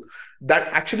this tool? That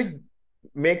actually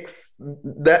makes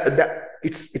that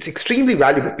it's extremely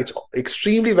valuable. It's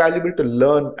extremely valuable to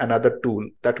learn another tool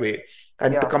that way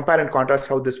and to Yeah, compare and contrast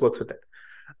how this works with it.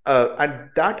 And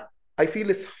that I feel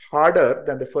is harder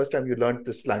than the first time you learned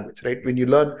this language, right? When you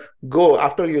learn Go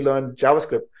after you learn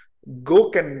JavaScript, Go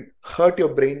can hurt your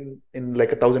brain in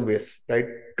like 1,000 ways, right?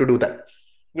 To do that.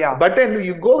 yeah, But then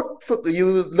you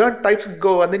learn types of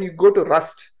Go and then you go to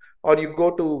Rust or you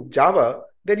go to Java,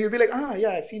 then you'll be like,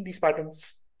 yeah, I've seen these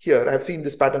patterns here. I've seen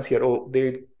these patterns here. Oh,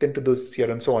 they tend to do this here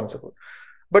and so on and so forth.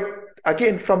 But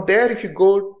again, from there, if you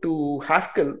go to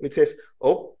Haskell, which says,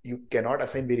 oh, you cannot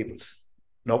assign variables.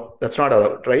 No, that's not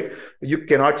allowed, right? You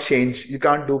cannot change, you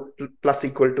can't do plus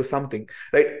equal to something,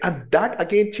 right? And that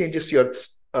again changes your,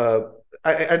 and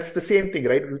it's the same thing,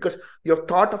 right? Because you have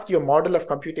thought of your model of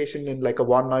computation in like a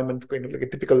von Neumann kind of like a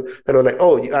typical fellow, like,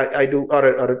 oh, I do,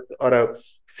 or a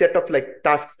set of like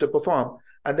tasks to perform.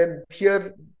 And then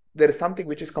here, there is something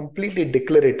which is completely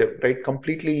declarative, right?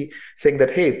 Completely saying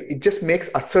that, hey, it just makes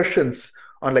assertions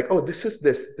on like, oh, this is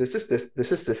this, this is this,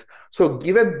 this is this. So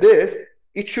given this,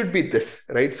 it should be this,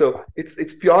 right? So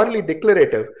it's purely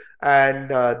declarative, and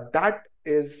that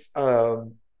is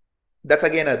that's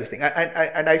again this thing,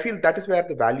 and I feel that is where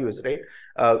the value is, right?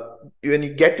 uh, when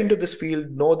you get into this field,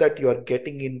 know that you are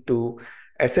getting into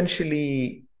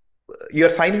essentially, you're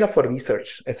signing up for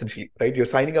research essentially, right? You're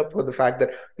signing up for the fact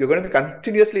that you're going to be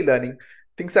continuously learning,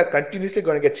 things are continuously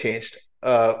going to get changed,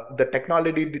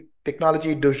 the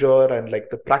technology du jour and like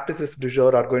the practices du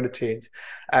jour are going to change,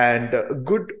 and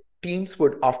good teams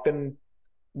would often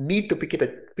need to pick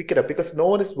it up because no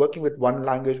one is working with one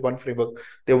language, one framework.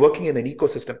 They're working in an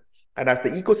ecosystem, and as the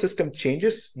ecosystem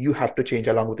changes, you have to change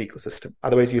along with the ecosystem.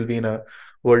 Otherwise, you'll be in a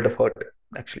world of hurt.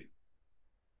 Actually,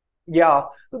 yeah.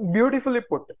 Beautifully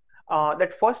put.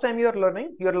 That first time you're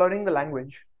learning the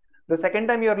language. The second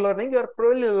time you're learning, you're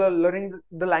probably learning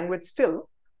the language still,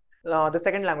 the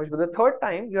second language. But the third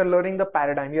time, you're learning the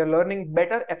paradigm. You're learning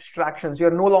better abstractions.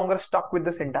 You're no longer stuck with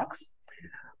the syntax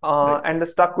right? and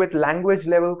stuck with language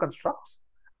level constructs,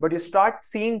 but you start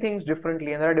seeing things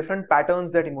differently, and there are different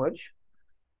patterns that emerge,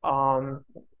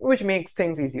 which makes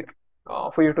things easier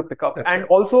for you to pick up. That's And right.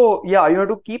 also, yeah, you have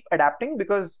to keep adapting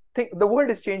because the world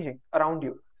is changing around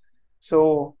you.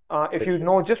 So if Right. you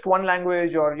know just one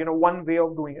language or one way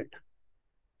of doing it,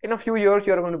 in a few years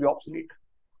you're going to be obsolete,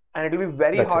 and it will be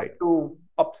very That's hard right. to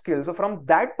upskill. So from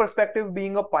that perspective,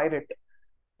 being a pirate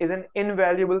is an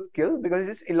invaluable skill because it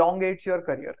just elongates your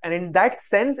career. And in that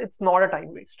sense, it's not a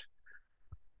time waste.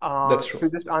 That's true. To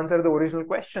just answer the original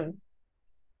question,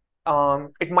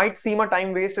 it might seem a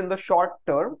time waste in the short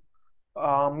term,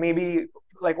 maybe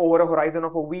like over a horizon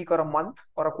of a week or a month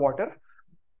or a quarter.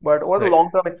 But over the Right.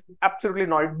 long term, it's absolutely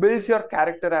not. It builds your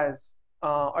character as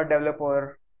a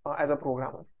developer, as a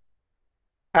programmer.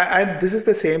 And this is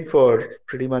the same for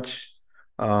pretty much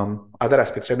other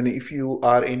aspects. I mean, if you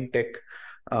are in tech,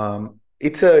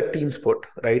 it's a team sport,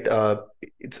 right?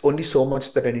 It's only so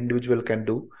much that an individual can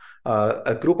do.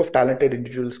 A group of talented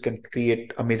individuals can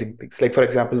create amazing things. Like, for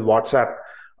example, WhatsApp.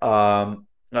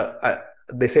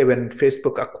 They say when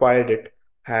Facebook acquired it,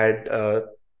 had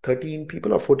 13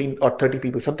 people or 14 or 30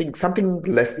 people, something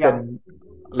less Yeah. than.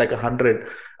 like 100,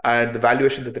 and the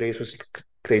valuation that they raised was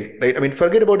crazy, right? I mean,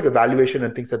 forget about the valuation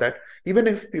and things like that. Even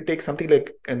if you take something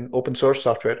like an open source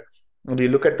software, when you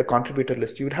look at the contributor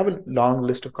list, you would have a long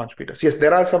list of contributors. Yes,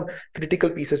 there are some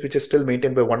critical pieces which are still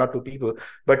maintained by one or two people,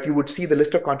 but you would see the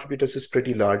list of contributors is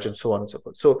pretty large, and so on and so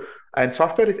forth. So, and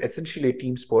software is essentially a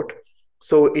team sport.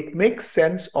 So it makes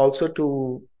sense also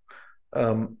to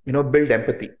build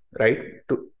empathy, right,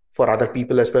 to for other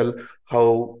people as well,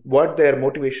 how what their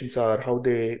motivations are, how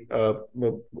they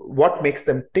what makes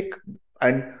them tick,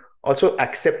 and also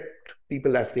accept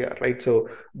people as they are, right? So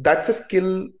that's a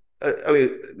skill. I mean,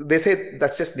 they say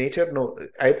that's just nature. No,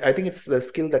 I think it's a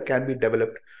skill that can be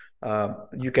developed.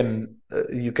 You can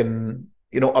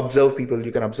observe people,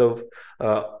 you can observe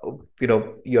uh,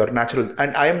 your natural.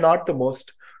 And I am not the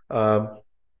most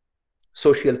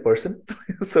social person,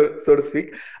 so to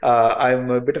speak.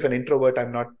 I'm a bit of an introvert.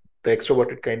 I'm not the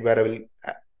extroverted kind where I will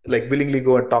like willingly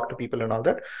go and talk to people and all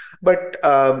that. But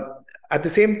at the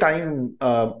same time,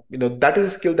 that is a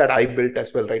skill that I built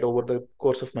as well, right, over the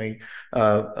course of my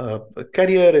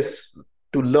career, is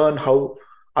to learn how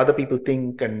other people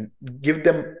think and give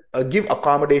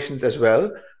accommodations as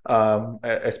well,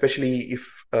 especially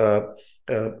if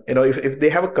they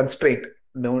have a constraint,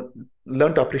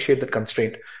 learn to appreciate that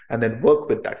constraint and then work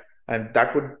with that, and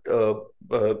that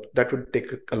would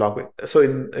take a long way. So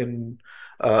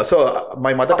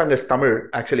my mother tongue is Tamil,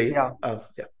 actually. Yeah,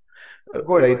 Yeah.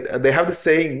 good, Right. good. They have the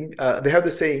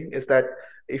saying is that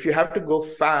if you have to go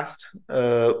fast,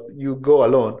 you go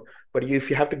alone, but if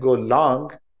you have to go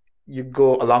long, you go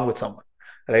along with someone,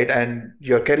 right? And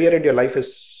your career and your life is,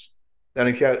 and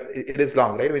if you have, it is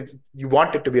long, right? I mean, you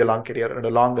want it to be a long career and a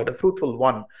long and a fruitful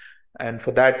one, and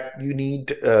for that you need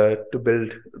to build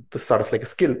this sort of like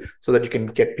a skill so that you can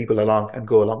get people along and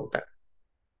go along with that.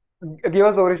 Give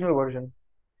us the original version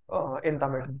in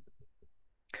Tamil.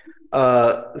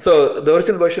 So the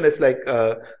original version is like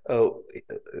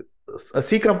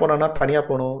சீக்கிரம் போனோம்னா தனியா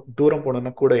போகணும், தூரம்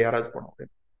போனோம்னா கூட யாராவது போகணும்,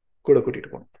 கூட கூட்டிட்டு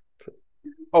போகணும்.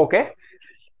 Okay.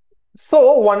 So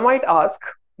one might ask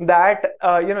that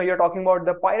you're talking about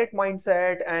the pirate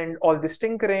mindset and all this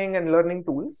tinkering and learning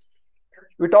tools.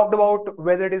 We talked about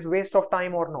whether it is waste of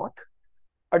time or not.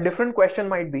 A different question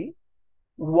might be,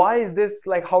 why is this,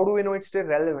 like, how do we know it's still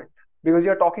relevant? Because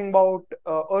you're talking about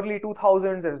early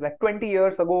 2000s, it's like 20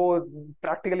 years ago,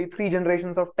 practically 3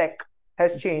 generations of tech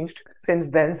has changed since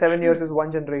then. 7 years is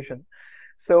one generation.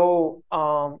 So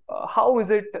how is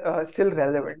it still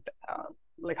relevant?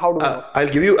 Like, how do we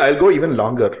know? I'll go even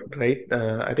longer, right?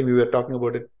 I think we were talking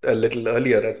about it a little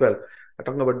earlier as well. We're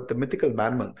talking about the mythical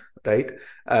man month, right?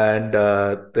 And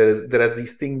there are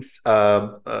these things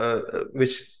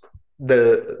which the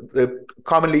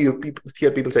commonly you people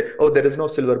hear people say, oh, there is no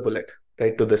silver bullet,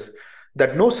 right, to this.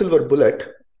 That no silver bullet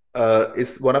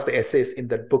is one of the essays in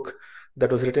that book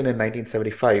that was written in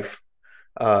 1975.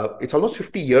 It's almost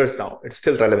 50 years now. It's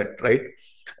still relevant, right?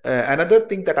 Another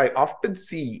thing that I often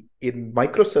see in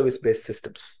microservice-based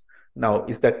systems now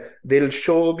is that they'll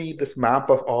show me this map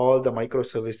of all the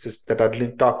microservices that are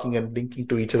talking and linking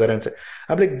to each other, and say,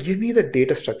 I'm like, give me the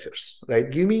data structures, right?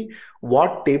 Give me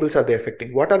what tables are they affecting?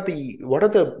 What are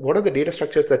the data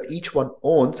structures that each one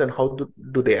owns, and how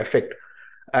do they affect?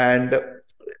 And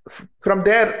from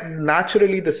there,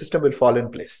 naturally the system will fall in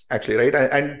place, actually, right?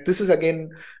 And this is again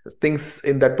things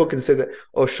in that book. It says that,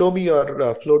 oh, show me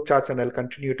your flow charts and I'll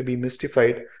continue to be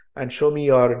mystified, and show me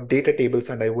your data tables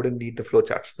and I wouldn't need the flow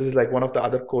charts. This is like one of the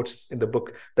other quotes in the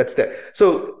book that's there.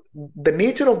 So the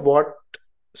nature of what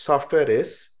software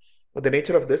is, or the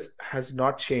nature of this, has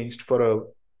not changed for a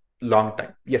long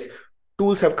time. Yes,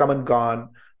 tools have come and gone,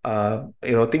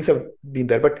 things have been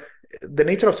there, but the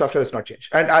nature of software has not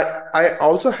changed. And I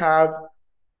also have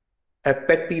a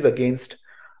pet peeve against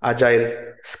agile,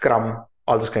 scrum,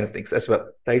 all those kind of things as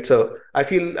well, right? So I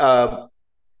feel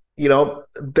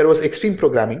there was extreme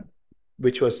programming,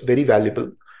 which was very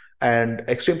valuable, and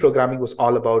extreme programming was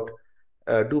all about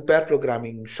do pair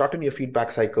programming, shorten your feedback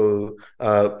cycle,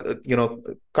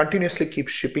 continuously keep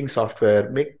shipping software,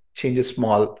 make changes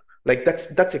small. Like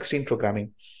that's extreme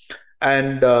programming.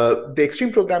 And the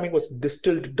extreme programming was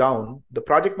distilled down. The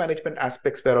project management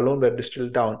aspects were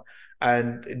distilled down,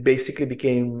 and it basically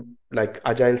became like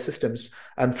agile systems.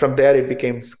 And from there, it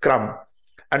became Scrum.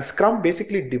 And Scrum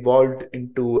basically devolved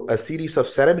into a series of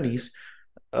ceremonies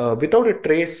without a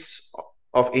trace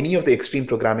of any of the extreme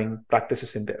programming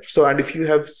practices in there. So, and if you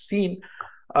have seen,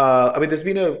 I mean, there's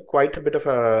been quite a bit of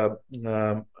a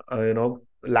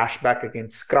lashback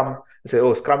against Scrum. Say,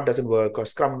 oh, Scrum doesn't work, or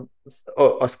Scrum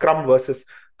versus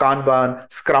Kanban,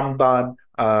 Scrumban,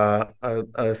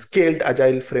 scaled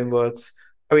agile frameworks.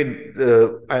 I mean,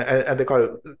 and they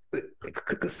call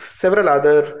several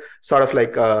other sort of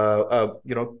like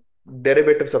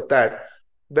derivatives of that,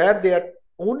 where they are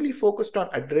only focused on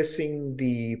addressing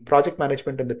the project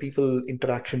management and the people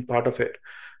interaction part of it,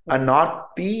 and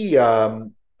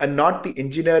Mm. not the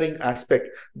engineering aspect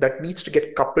that needs to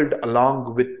get coupled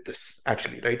along with this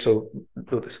actually, right? So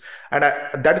do this, and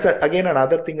that is again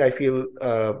another thing I feel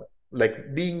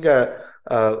like being a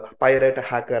pirate, a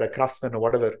hacker, a craftsman, or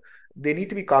whatever, they need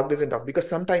to be cognizant of, because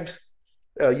sometimes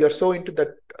you're so into that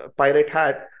pirate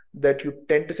hat that you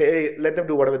tend to say, hey, let them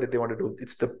do whatever that they want to do.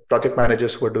 It's the project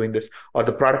managers who are doing this, or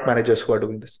the product managers who are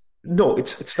doing this. No,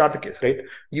 it's not the case, right?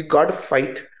 You got to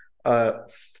fight uh,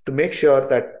 to make sure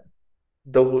that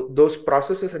those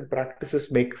processes and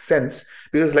practices make sense,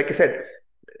 because like I said,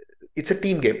 it's a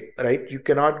team game, right? You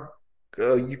cannot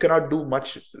do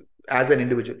much as an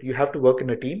individual. You have to work in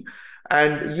a team,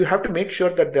 and you have to make sure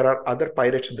that there are other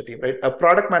pirates in the team, right? A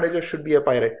product manager should be a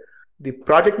pirate. The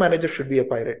project manager should be a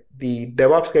pirate. The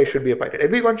DevOps guy should be a pirate.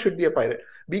 Everyone should be a pirate.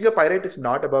 Being a pirate is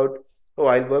not about, oh,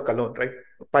 I'll work alone, right?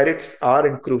 Pirates are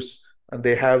in crews and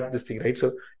they have this thing, right?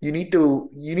 So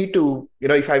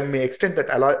if I may extend that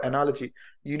analogy,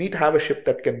 you need to have a ship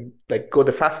that can like go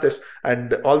the fastest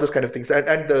and all those kind of things.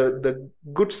 And the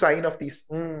good sign of these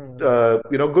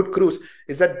Mm. good crews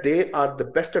is that they are the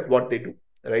best at what they do,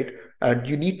 right? And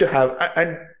you need to have,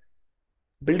 and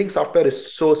building software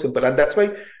is so simple, and that's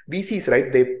why VCs,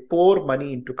 right, they pour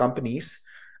money into companies,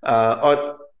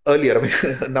 or earlier, I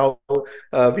mean, now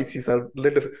VCs are a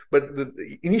little different, but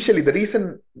initially the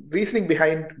reasoning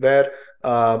behind where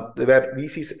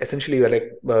VCs essentially were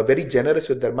like very generous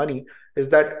with their money is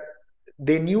that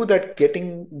they knew that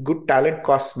getting good talent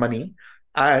costs money,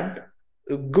 and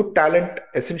good talent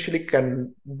essentially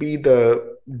can be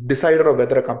the decider of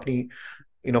whether a company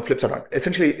flips or not,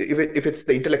 essentially, if it's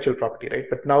the intellectual property, right?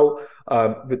 But now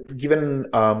with given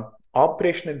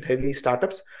operation in heavy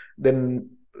startups, then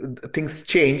things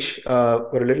change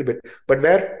for a little bit. But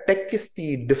where tech is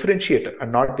the differentiator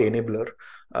and not the enabler,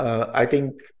 I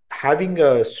think having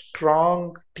a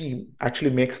strong team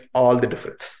actually makes all the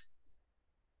difference.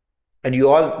 And you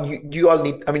all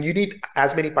need, I mean, you need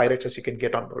as many pirates as you can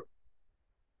get on board.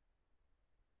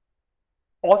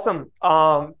 Awesome.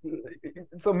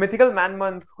 So Mythical Man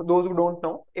Month, those who don't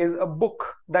know, is a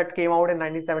book that came out in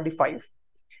 1975,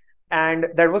 and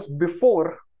that was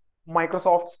before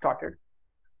Microsoft started.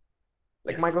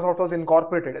 Like Yes. Microsoft was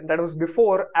incorporated, and that was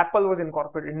before Apple was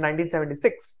incorporated in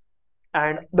 1976.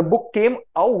 And the book came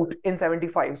out in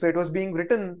 75, so it was being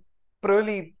written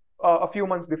probably a few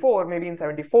months before, maybe in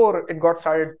 74 it got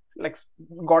started, like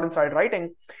Gordon started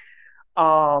writing.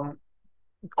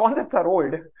 Concepts are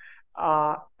old,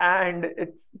 and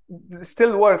it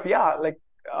still works. Yeah, like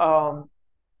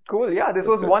cool. Yeah, this That's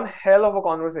was good. one hell of a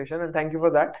conversation, and thank you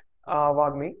for that,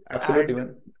 Vagmi. Absolutely,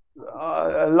 And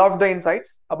man. loved the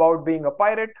insights about being a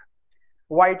pirate,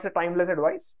 why it's a timeless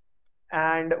advice,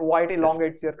 and why it Yes.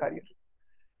 elongates your career.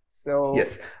 So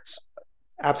Yes.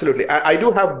 Absolutely. I do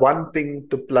have one thing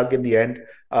to plug in the end.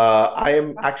 I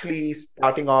am actually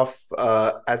starting off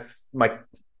as my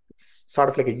sort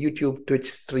of like a YouTube,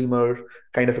 Twitch streamer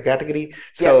kind of a category.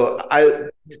 yes, So I'll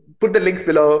put the links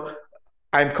below.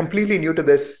 I'm completely new to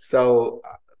this, so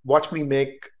watch me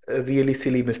make really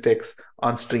silly mistakes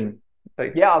on stream,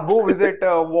 right? yeah, go visit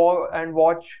and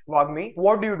watch Vagmi.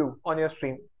 What do you do on your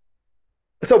stream?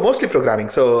 So mostly programming.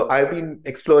 So I've been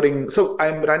exploring. So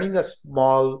I'm running a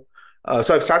small.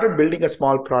 So I've started building a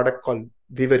small product called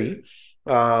Vivery,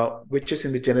 which is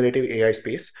in the generative AI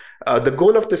space. The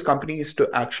goal of this company is to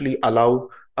actually allow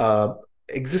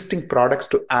existing products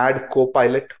to add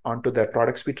Copilot onto their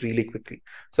product suite really quickly.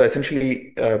 So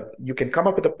essentially, you can come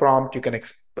up with a prompt. We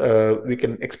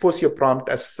can expose your prompt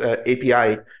as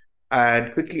API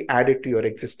and quickly add it to your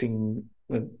existing,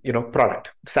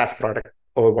 product, SaaS product,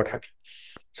 or what have you.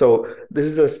 So this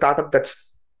is a startup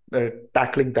that's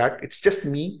tackling that. It's just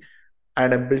me,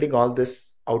 and I'm building all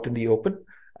this out in the open.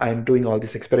 I'm doing all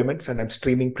these experiments, and I'm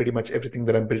streaming pretty much everything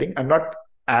that I'm building. I'm not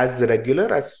as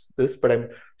regular as this, but I'm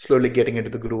slowly getting into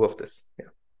the groove of this. Yeah.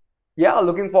 Yeah,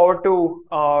 looking forward to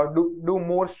do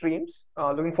more streams.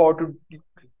 Looking forward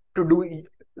to do.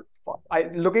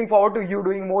 Looking forward to you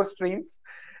doing more streams.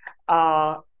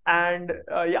 And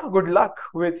yeah, good luck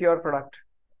with your product.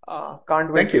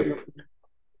 Can't wait Thank to use you. it.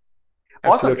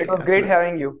 Awesome. It Absolutely. was great Absolutely.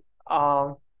 having you. Have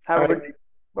All a good right. day.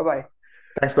 Bye bye.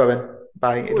 Thanks, Bhavan.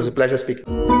 Bye. It was a Cool. pleasure speaking.